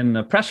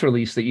the press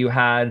release that you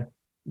had.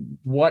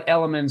 What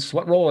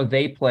role are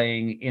they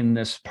playing in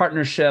this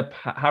partnership?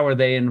 How are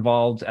they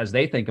involved as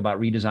they think about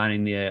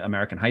redesigning the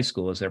American high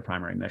school as their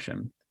primary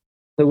mission?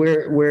 So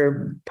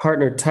we're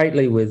partnered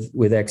tightly with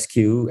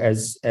XQ,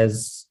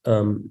 as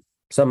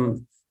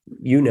some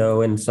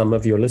and some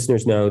of your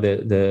listeners know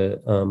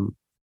that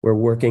we're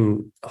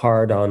working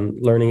hard on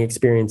learning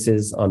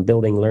experiences, on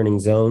building learning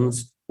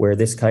zones where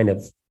this kind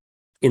of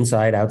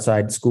inside,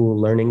 outside school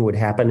learning would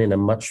happen in a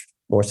much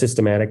more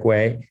systematic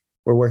way.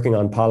 We're working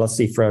on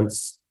policy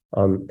fronts,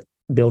 on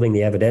building the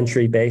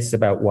evidentiary base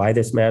about why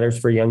this matters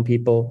for young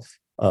people,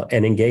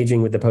 and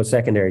engaging with the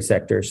post-secondary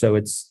sector. So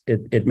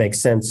it makes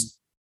sense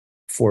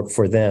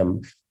for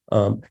them.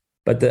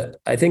 But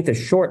I think the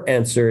short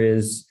answer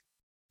is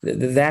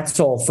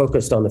that's all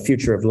focused on the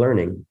future of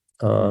learning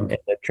and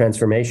the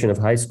transformation of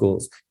high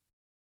schools.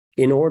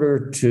 In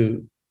order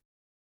to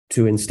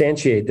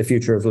instantiate the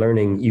future of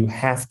learning, you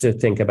have to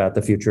think about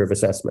the future of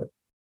assessment,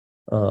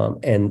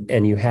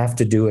 and you have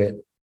to do it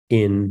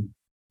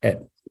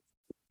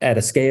at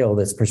a scale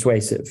that's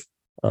persuasive.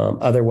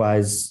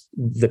 Otherwise,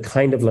 the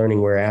kind of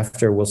learning we're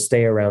after will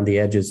stay around the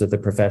edges of the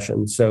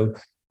profession. So,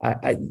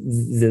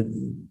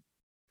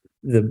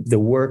 the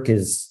work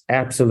is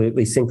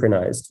absolutely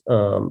synchronized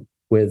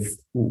with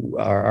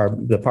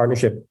the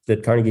partnership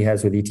that Carnegie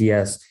has with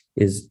ETS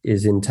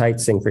is in tight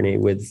synchrony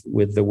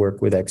with the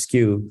work with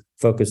XQ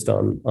focused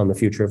on the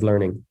future of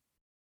learning.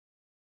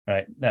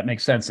 Right, that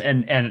makes sense.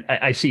 And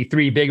I see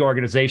three big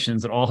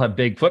organizations that all have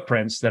big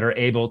footprints that are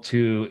able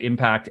to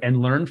impact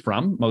and learn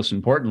from, most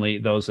importantly,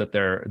 those that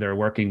they're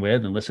working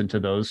with, and listen to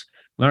those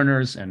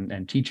learners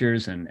and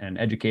teachers and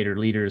educator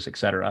leaders, et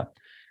cetera.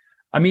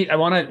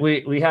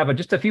 Amit, we have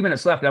just a few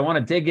minutes left. I want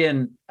to dig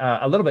in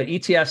a little bit.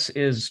 ETS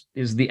is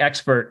the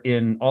expert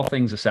in all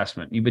things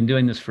assessment. You've been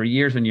doing this for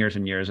years and years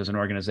and years as an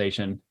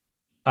organization.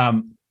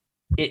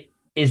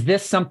 Is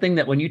this something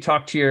that when you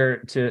talk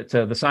to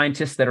the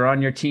scientists that are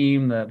on your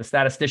team, the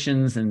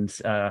statisticians and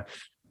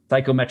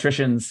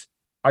psychometricians,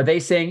 are they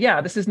saying,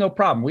 yeah, this is no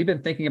problem? We've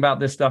been thinking about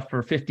this stuff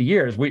for 50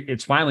 years.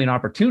 It's finally an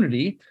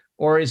opportunity.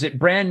 Or is it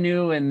brand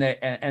new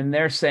and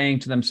they're saying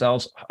to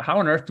themselves, how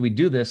on earth do we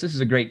do this? This is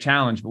a great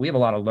challenge, but we have a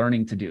lot of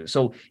learning to do.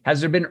 So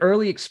has there been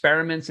early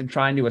experiments in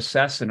trying to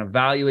assess and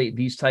evaluate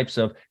these types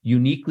of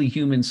uniquely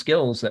human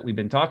skills that we've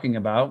been talking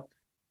about?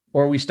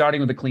 Or are we starting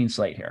with a clean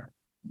slate here?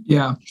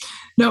 Yeah,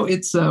 no,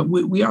 it's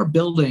we are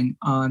building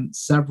on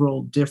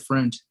several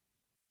different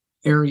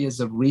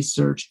areas of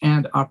research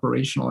and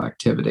operational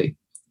activity.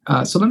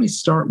 So let me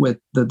start with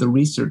the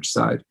research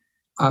side.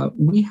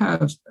 We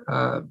have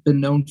been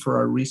known for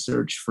our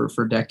research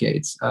for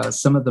decades.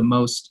 Some of the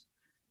most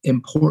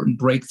important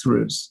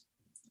breakthroughs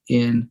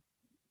in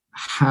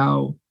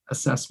how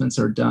assessments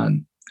are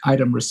done,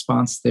 item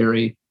response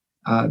theory,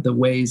 the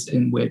ways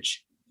in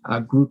which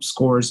group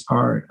scores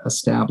are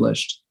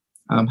established,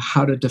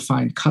 how to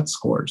define cut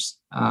scores,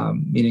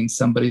 meaning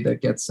somebody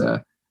that gets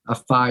a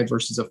 5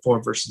 versus a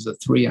 4 versus a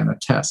 3 on a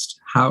test.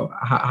 How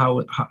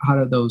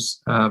are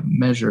those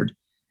measured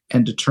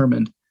and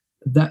determined?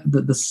 That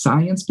the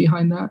science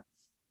behind that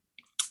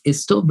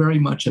is still very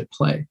much at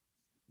play.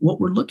 What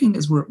we're looking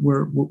is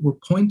we're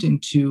pointing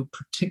to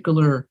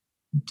particular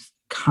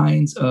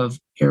kinds of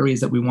areas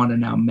that we want to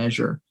now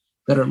measure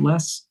that are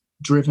less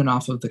driven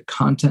off of the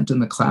content in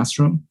the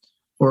classroom,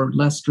 or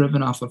less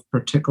driven off of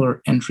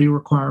particular entry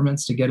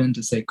requirements to get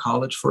into, say,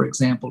 college, for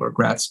example, or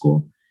grad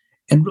school,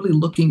 and really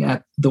looking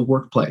at the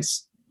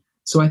workplace.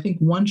 So I think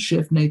one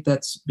shift, Nate,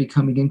 that's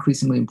becoming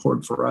increasingly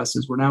important for us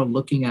is we're now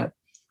looking at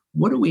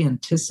what do we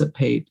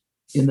anticipate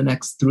in the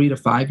next 3 to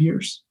 5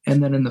 years,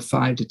 and then in the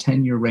 5 to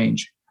 10 year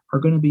range are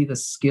going to be the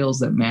skills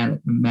that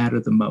matter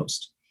the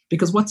most.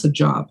 Because what's a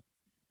job?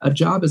 A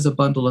job is a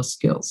bundle of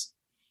skills.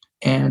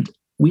 And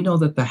we know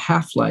that the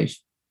half-life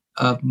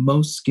of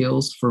most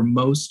skills for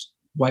most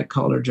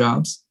white-collar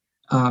jobs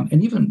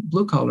and even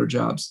blue-collar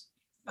jobs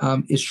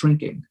is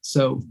shrinking.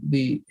 So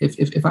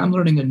if I'm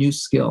learning a new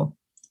skill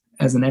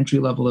as an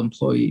entry-level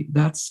employee,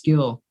 that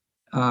skill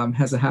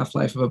has a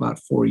half-life of about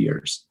 4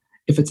 years.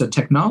 If it's a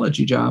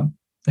technology job,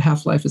 the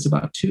half-life is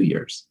about 2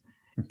 years.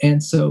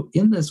 And so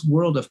in this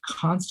world of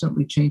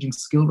constantly changing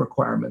skill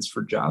requirements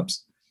for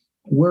jobs,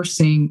 we're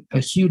seeing a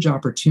huge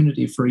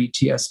opportunity for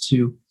ETS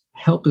to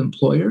help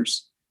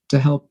employers, to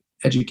help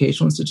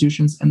educational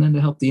institutions, and then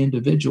to help the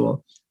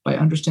individual by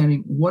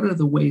understanding what are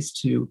the ways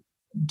to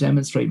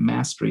demonstrate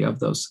mastery of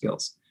those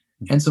skills.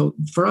 And so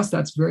for us,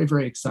 that's very,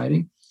 very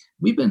exciting.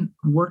 We've been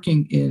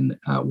working in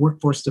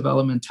workforce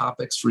development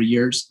topics for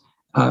years.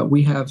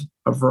 We have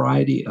a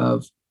variety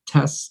of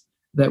tests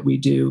that we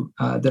do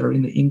that are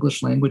in the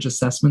English language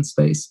assessment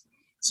space.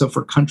 So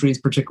for countries,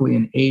 particularly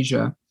in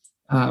Asia,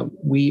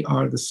 we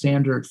are the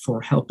standard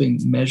for helping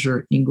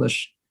measure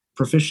English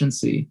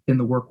proficiency in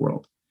the work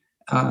world.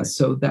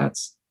 So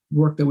that's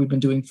work that we've been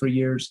doing for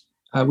years.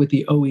 With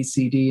the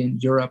OECD in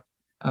Europe,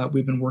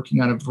 we've been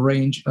working on a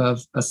range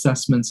of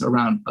assessments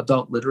around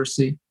adult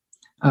literacy.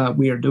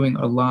 We are doing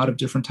a lot of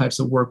different types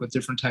of work with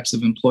different types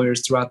of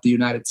employers throughout the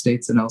United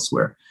States and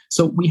elsewhere.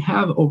 So we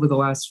have, over the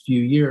last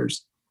few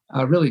years,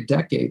 really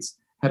decades,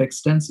 had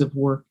extensive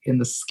work in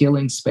the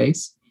skilling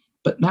space.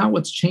 But now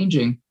what's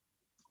changing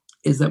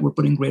is that we're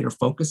putting greater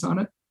focus on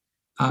it.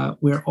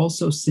 We're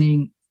also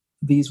seeing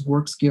these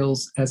work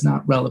skills as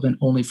not relevant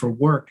only for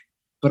work,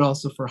 but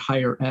also for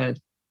higher ed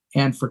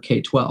and for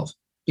K-12,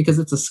 because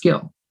it's a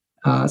skill.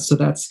 So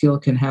that skill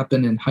can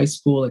happen in high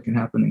school, it can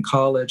happen in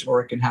college,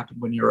 or it can happen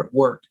when you're at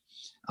work.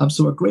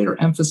 So a greater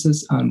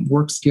emphasis on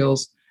work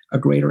skills, a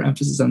greater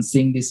emphasis on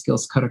seeing these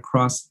skills cut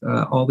across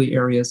all the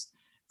areas.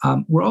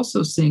 We're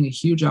also seeing a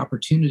huge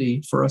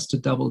opportunity for us to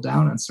double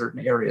down on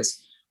certain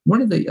areas.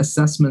 One of the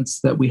assessments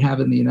that we have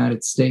in the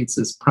United States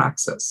is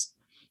Praxis.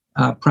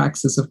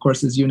 Praxis, of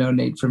course, as you know,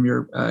 Nate, from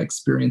your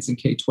experience in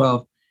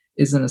K-12,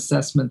 is an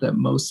assessment that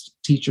most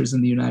teachers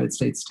in the United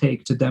States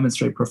take to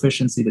demonstrate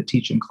proficiency to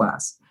teach in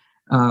class.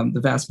 The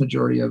vast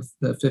majority of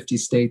the 50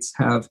 states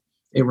have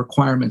a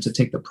requirement to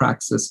take the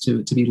Praxis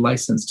to be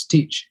licensed to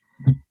teach.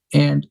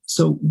 And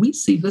so we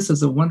see this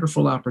as a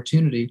wonderful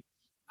opportunity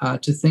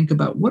to think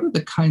about what are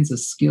the kinds of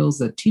skills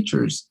that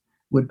teachers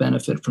would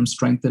benefit from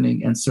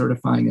strengthening and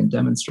certifying and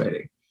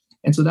demonstrating.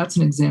 And so that's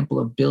an example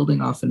of building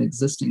off an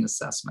existing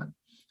assessment.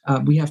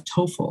 We have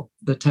TOEFL,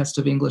 the test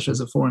of English as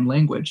a foreign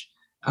language,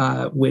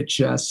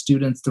 which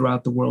students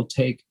throughout the world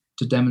take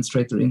to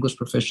demonstrate their English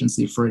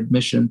proficiency for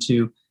admission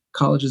to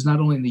colleges, not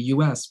only in the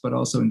US, but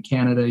also in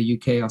Canada,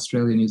 UK,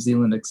 Australia, New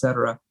Zealand, et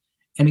cetera.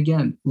 And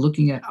again,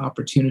 looking at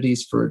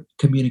opportunities for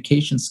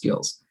communication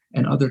skills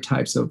and other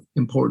types of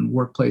important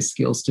workplace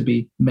skills to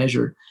be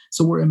measured.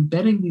 So we're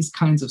embedding these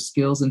kinds of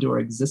skills into our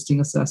existing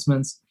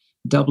assessments,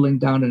 doubling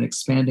down and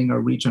expanding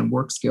our reach on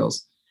work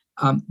skills.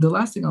 The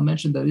last thing I'll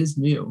mention that is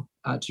new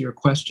to your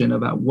question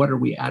about what are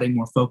we adding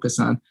more focus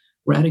on,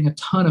 we're adding a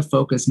ton of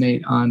focus,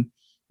 Nate, on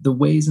the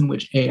ways in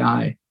which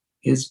AI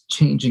is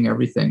changing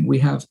everything. We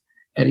have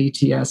at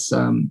ETS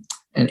an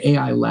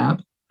AI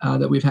lab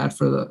that we've had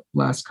for the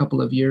last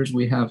couple of years.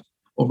 We have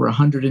over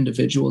 100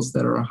 individuals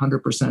that are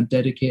 100%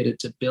 dedicated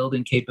to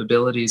building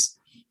capabilities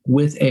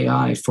with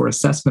AI for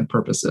assessment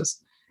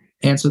purposes.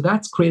 And so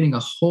that's creating a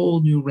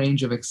whole new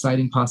range of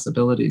exciting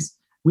possibilities.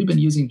 We've been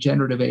using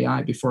generative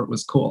AI before it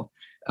was cool.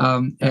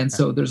 And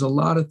so there's a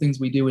lot of things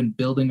we do in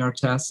building our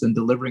tests and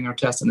delivering our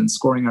tests and in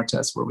scoring our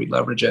tests where we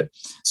leverage it.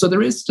 So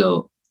there is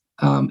still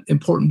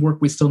important work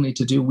we still need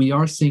to do. We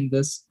are seeing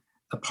this,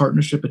 a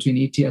partnership between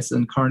ETS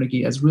and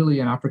Carnegie, as really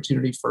an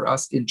opportunity for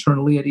us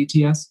internally at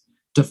ETS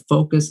to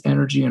focus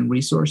energy and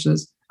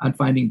resources on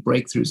finding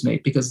breakthroughs,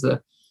 Nate, because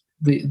the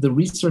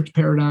research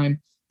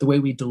paradigm, the way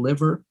we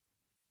deliver,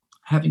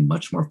 having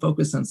much more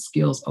focus on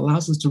skills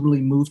allows us to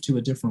really move to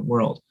a different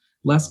world,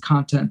 less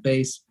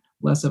content-based,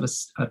 less of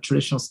a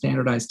traditional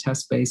standardized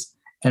test base,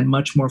 and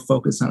much more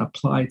focus on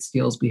applied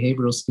skills,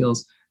 behavioral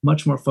skills,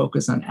 much more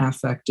focus on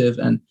affective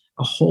and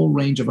a whole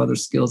range of other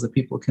skills that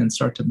people can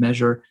start to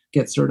measure,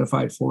 get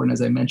certified for, and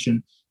as I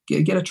mentioned,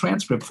 get a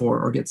transcript for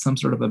or get some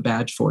sort of a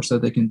badge for so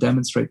they can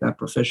demonstrate that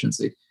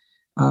proficiency.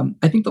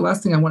 I think the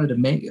last thing I wanted to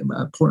make, an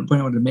important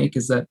point I wanted to make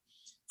is that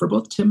for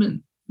both Tim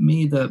and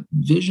me, the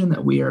vision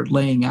that we are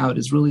laying out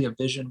is really a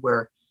vision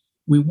where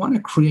we want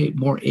to create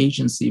more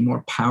agency,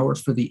 more power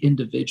for the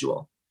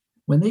individual.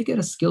 When they get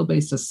a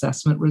skill-based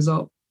assessment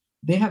result,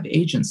 they have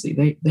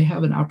agency. They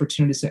have an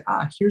opportunity to say,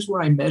 here's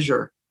where I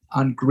measure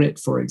on grit,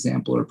 for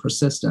example, or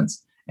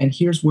persistence, and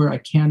here's where I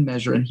can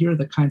measure, and here are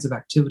the kinds of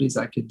activities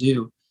I could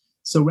do.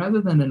 So rather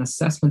than an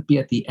assessment be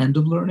at the end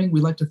of learning, we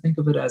like to think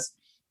of it as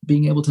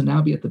being able to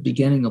now be at the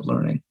beginning of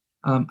learning.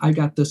 I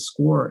got this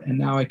score, and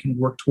now I can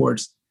work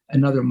towards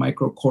another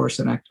micro course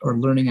or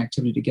learning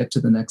activity to get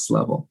to the next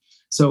level.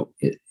 So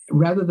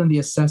rather than the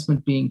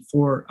assessment being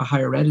for a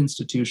higher ed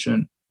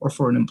institution or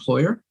for an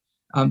employer,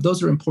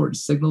 those are important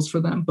signals for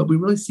them, but we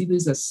really see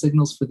these as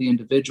signals for the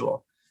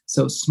individual.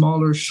 So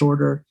smaller,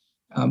 shorter,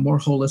 more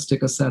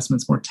holistic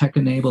assessments, more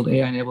tech-enabled,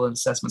 AI-enabled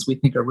assessments, we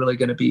think are really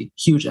going to be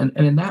huge. And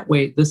in that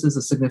way, this is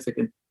a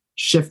significant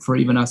shift for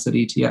even us at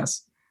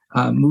ETS,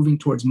 moving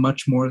towards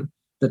much more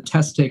the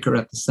test taker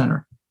at the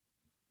center.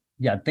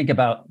 Yeah, think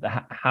about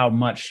how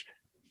much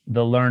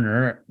the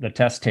learner, the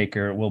test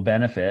taker, will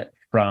benefit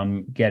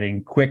from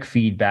getting quick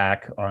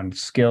feedback on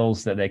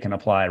skills that they can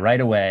apply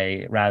right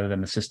away, rather than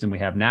the system we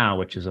have now,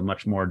 which is a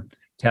much more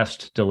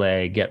test,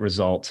 delay, get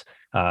result,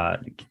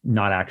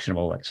 not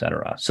actionable, et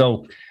cetera.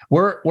 So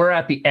we're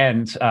at the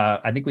end.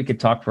 I think we could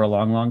talk for a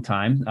long, long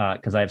time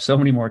because I have so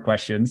many more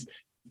questions.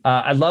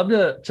 I'd love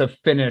to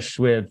finish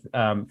with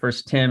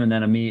first Tim and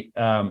then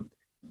Amit.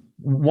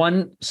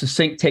 one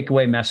succinct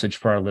takeaway message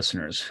for our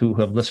listeners who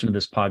have listened to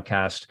this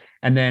podcast,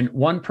 and then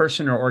one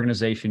person or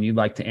organization you'd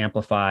like to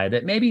amplify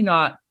that maybe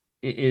not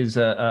is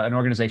an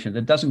organization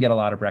that doesn't get a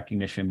lot of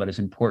recognition, but is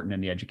important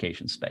in the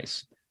education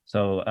space.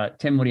 So,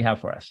 Tim, what do you have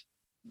for us?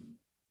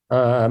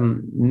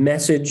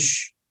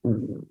 Message: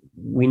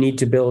 we need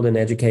to build an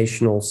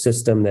educational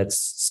system that's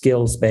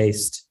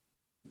skills-based,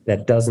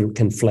 that doesn't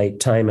conflate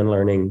time and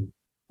learning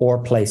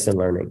or place and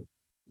learning.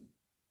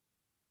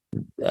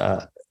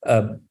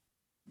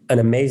 An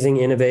amazing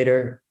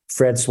innovator,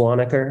 Fred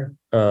Swaniker,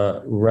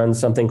 runs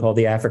something called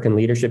the African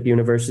Leadership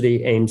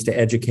University, aims to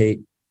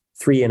educate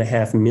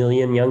 3.5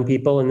 million young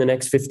people in the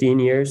next 15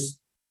 years,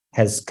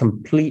 has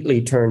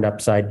completely turned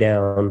upside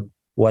down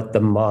what the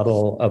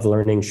model of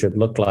learning should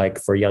look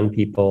like for young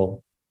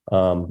people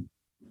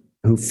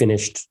who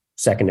finished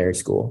secondary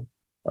school.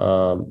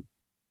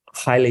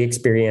 Highly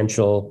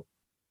experiential,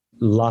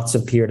 lots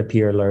of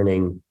peer-to-peer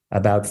learning.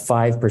 About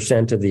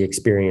 5% of the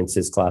experience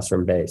is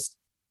classroom-based.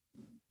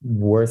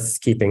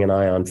 Worth keeping an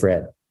eye on,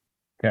 Fred.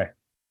 Okay. I'm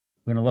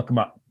going to look him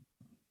up.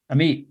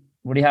 Amit,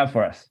 what do you have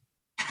for us?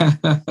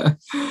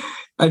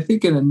 I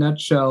think in a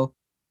nutshell,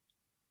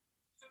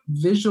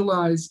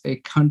 visualize a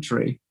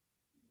country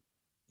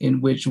in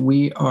which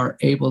we are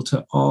able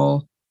to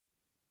all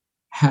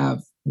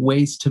have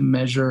ways to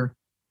measure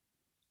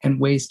and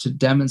ways to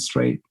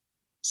demonstrate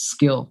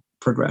skill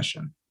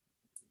progression.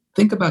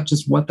 Think about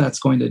just what that's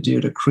going to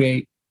do to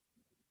create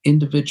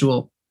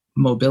individual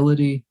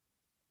mobility,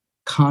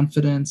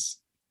 confidence,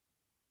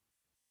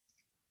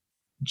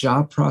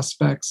 job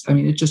prospects. I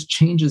mean, it just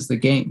changes the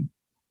game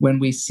when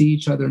we see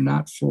each other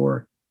not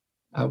for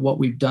what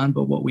we've done,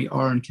 but what we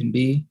are and can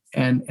be,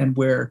 and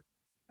where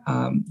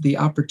the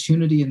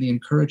opportunity and the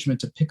encouragement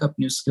to pick up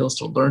new skills,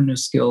 to learn new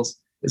skills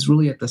is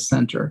really at the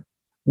center,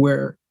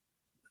 where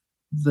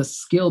the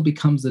skill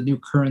becomes the new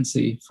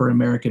currency for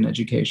American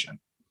education,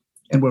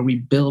 and where we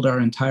build our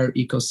entire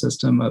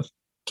ecosystem of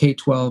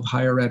K-12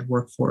 higher ed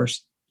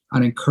workforce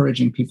on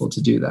encouraging people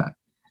to do that.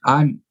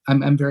 I'm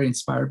very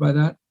inspired by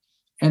that.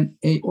 And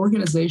an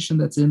organization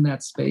that's in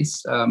that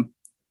space,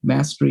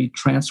 Mastery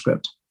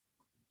Transcript,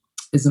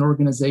 is an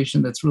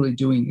organization that's really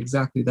doing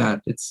exactly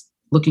that. It's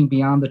looking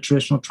beyond the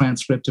traditional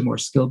transcript to more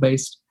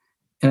skill-based.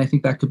 And I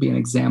think that could be an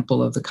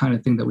example of the kind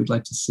of thing that we'd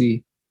like to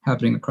see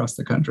happening across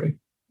the country.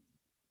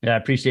 Yeah, I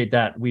appreciate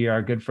that. We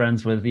are good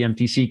friends with the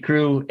MTC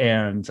crew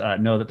and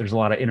know that there's a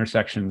lot of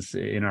intersections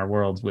in our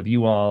worlds with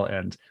you all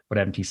and what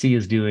MTC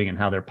is doing and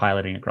how they're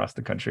piloting across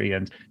the country.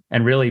 And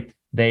really,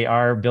 they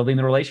are building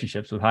the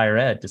relationships with higher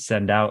ed to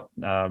send out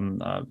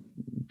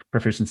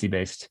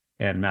proficiency-based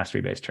and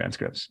mastery-based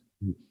transcripts.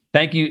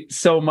 Thank you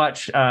so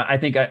much. I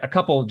think a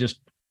couple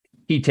just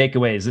key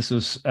takeaways. This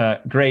was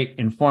great,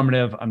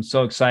 informative. I'm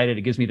so excited.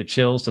 It gives me the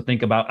chills to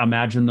think about,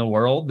 imagine the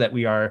world that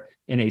we are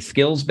in a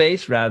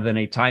skills-based rather than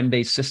a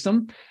time-based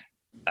system.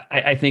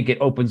 I think it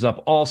opens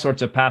up all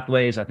sorts of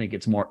pathways. I think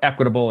it's more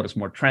equitable. It's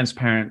more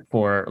transparent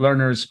for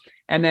learners.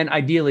 And then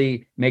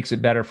ideally makes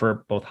it better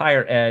for both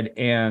higher ed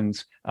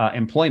and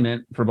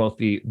employment for both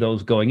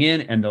those going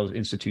in and those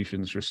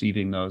institutions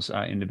receiving those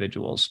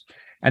individuals.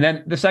 And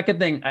then the second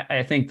thing,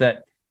 I think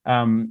that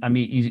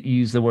Amit, you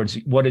use the words,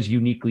 what is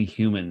uniquely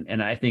human?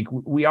 And I think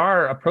we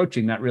are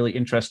approaching that really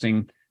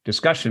interesting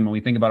discussion when we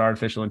think about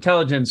artificial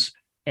intelligence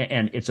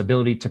and its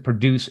ability to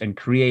produce and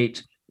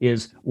create,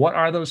 is what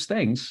are those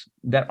things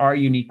that are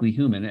uniquely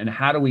human, and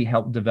how do we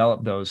help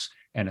develop those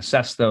and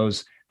assess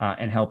those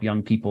and help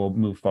young people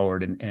move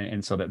forward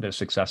and so that they're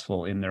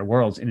successful in their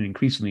worlds in an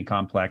increasingly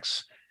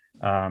complex,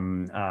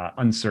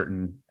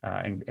 uncertain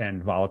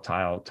and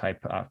volatile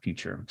type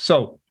future.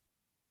 So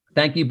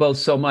thank you both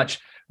so much.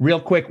 Real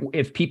quick,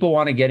 if people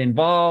want to get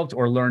involved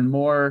or learn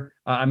more,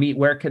 Amit,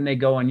 where can they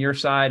go on your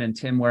side? And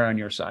Tim, where on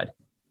your side?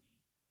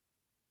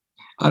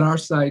 On our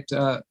site,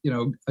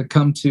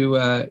 come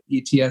to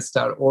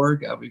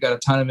ets.org. We've got a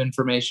ton of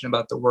information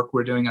about the work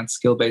we're doing on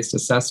skill-based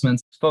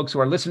assessments. Folks who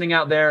are listening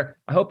out there,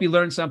 I hope you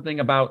learned something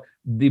about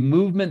the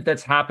movement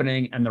that's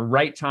happening and the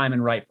right time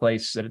and right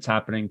place that it's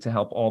happening to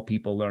help all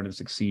people learn and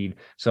succeed.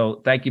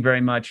 So thank you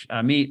very much,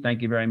 Amit.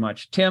 Thank you very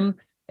much, Tim.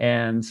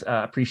 And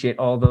appreciate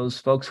all those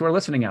folks who are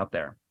listening out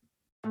there.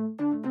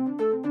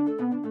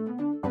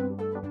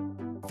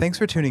 Thanks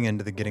for tuning in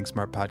to the Getting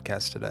Smart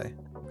podcast today.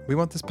 We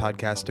want this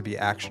podcast to be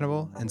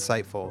actionable,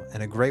 insightful,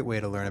 and a great way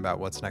to learn about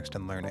what's next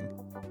in learning.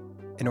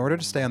 In order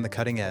to stay on the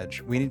cutting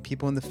edge, we need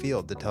people in the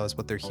field to tell us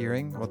what they're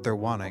hearing, what they're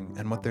wanting,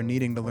 and what they're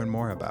needing to learn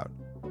more about.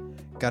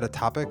 Got a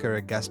topic or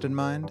a guest in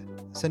mind?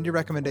 Send your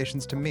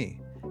recommendations to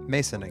me,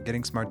 Mason at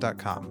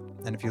gettingsmart.com.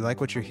 And if you like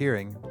what you're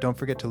hearing, don't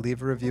forget to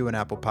leave a review in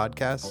Apple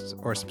Podcasts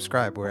or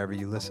subscribe wherever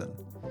you listen.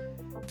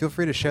 Feel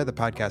free to share the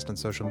podcast on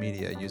social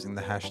media using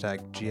the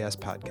hashtag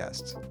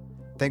GSPodcasts.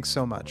 Thanks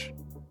so much.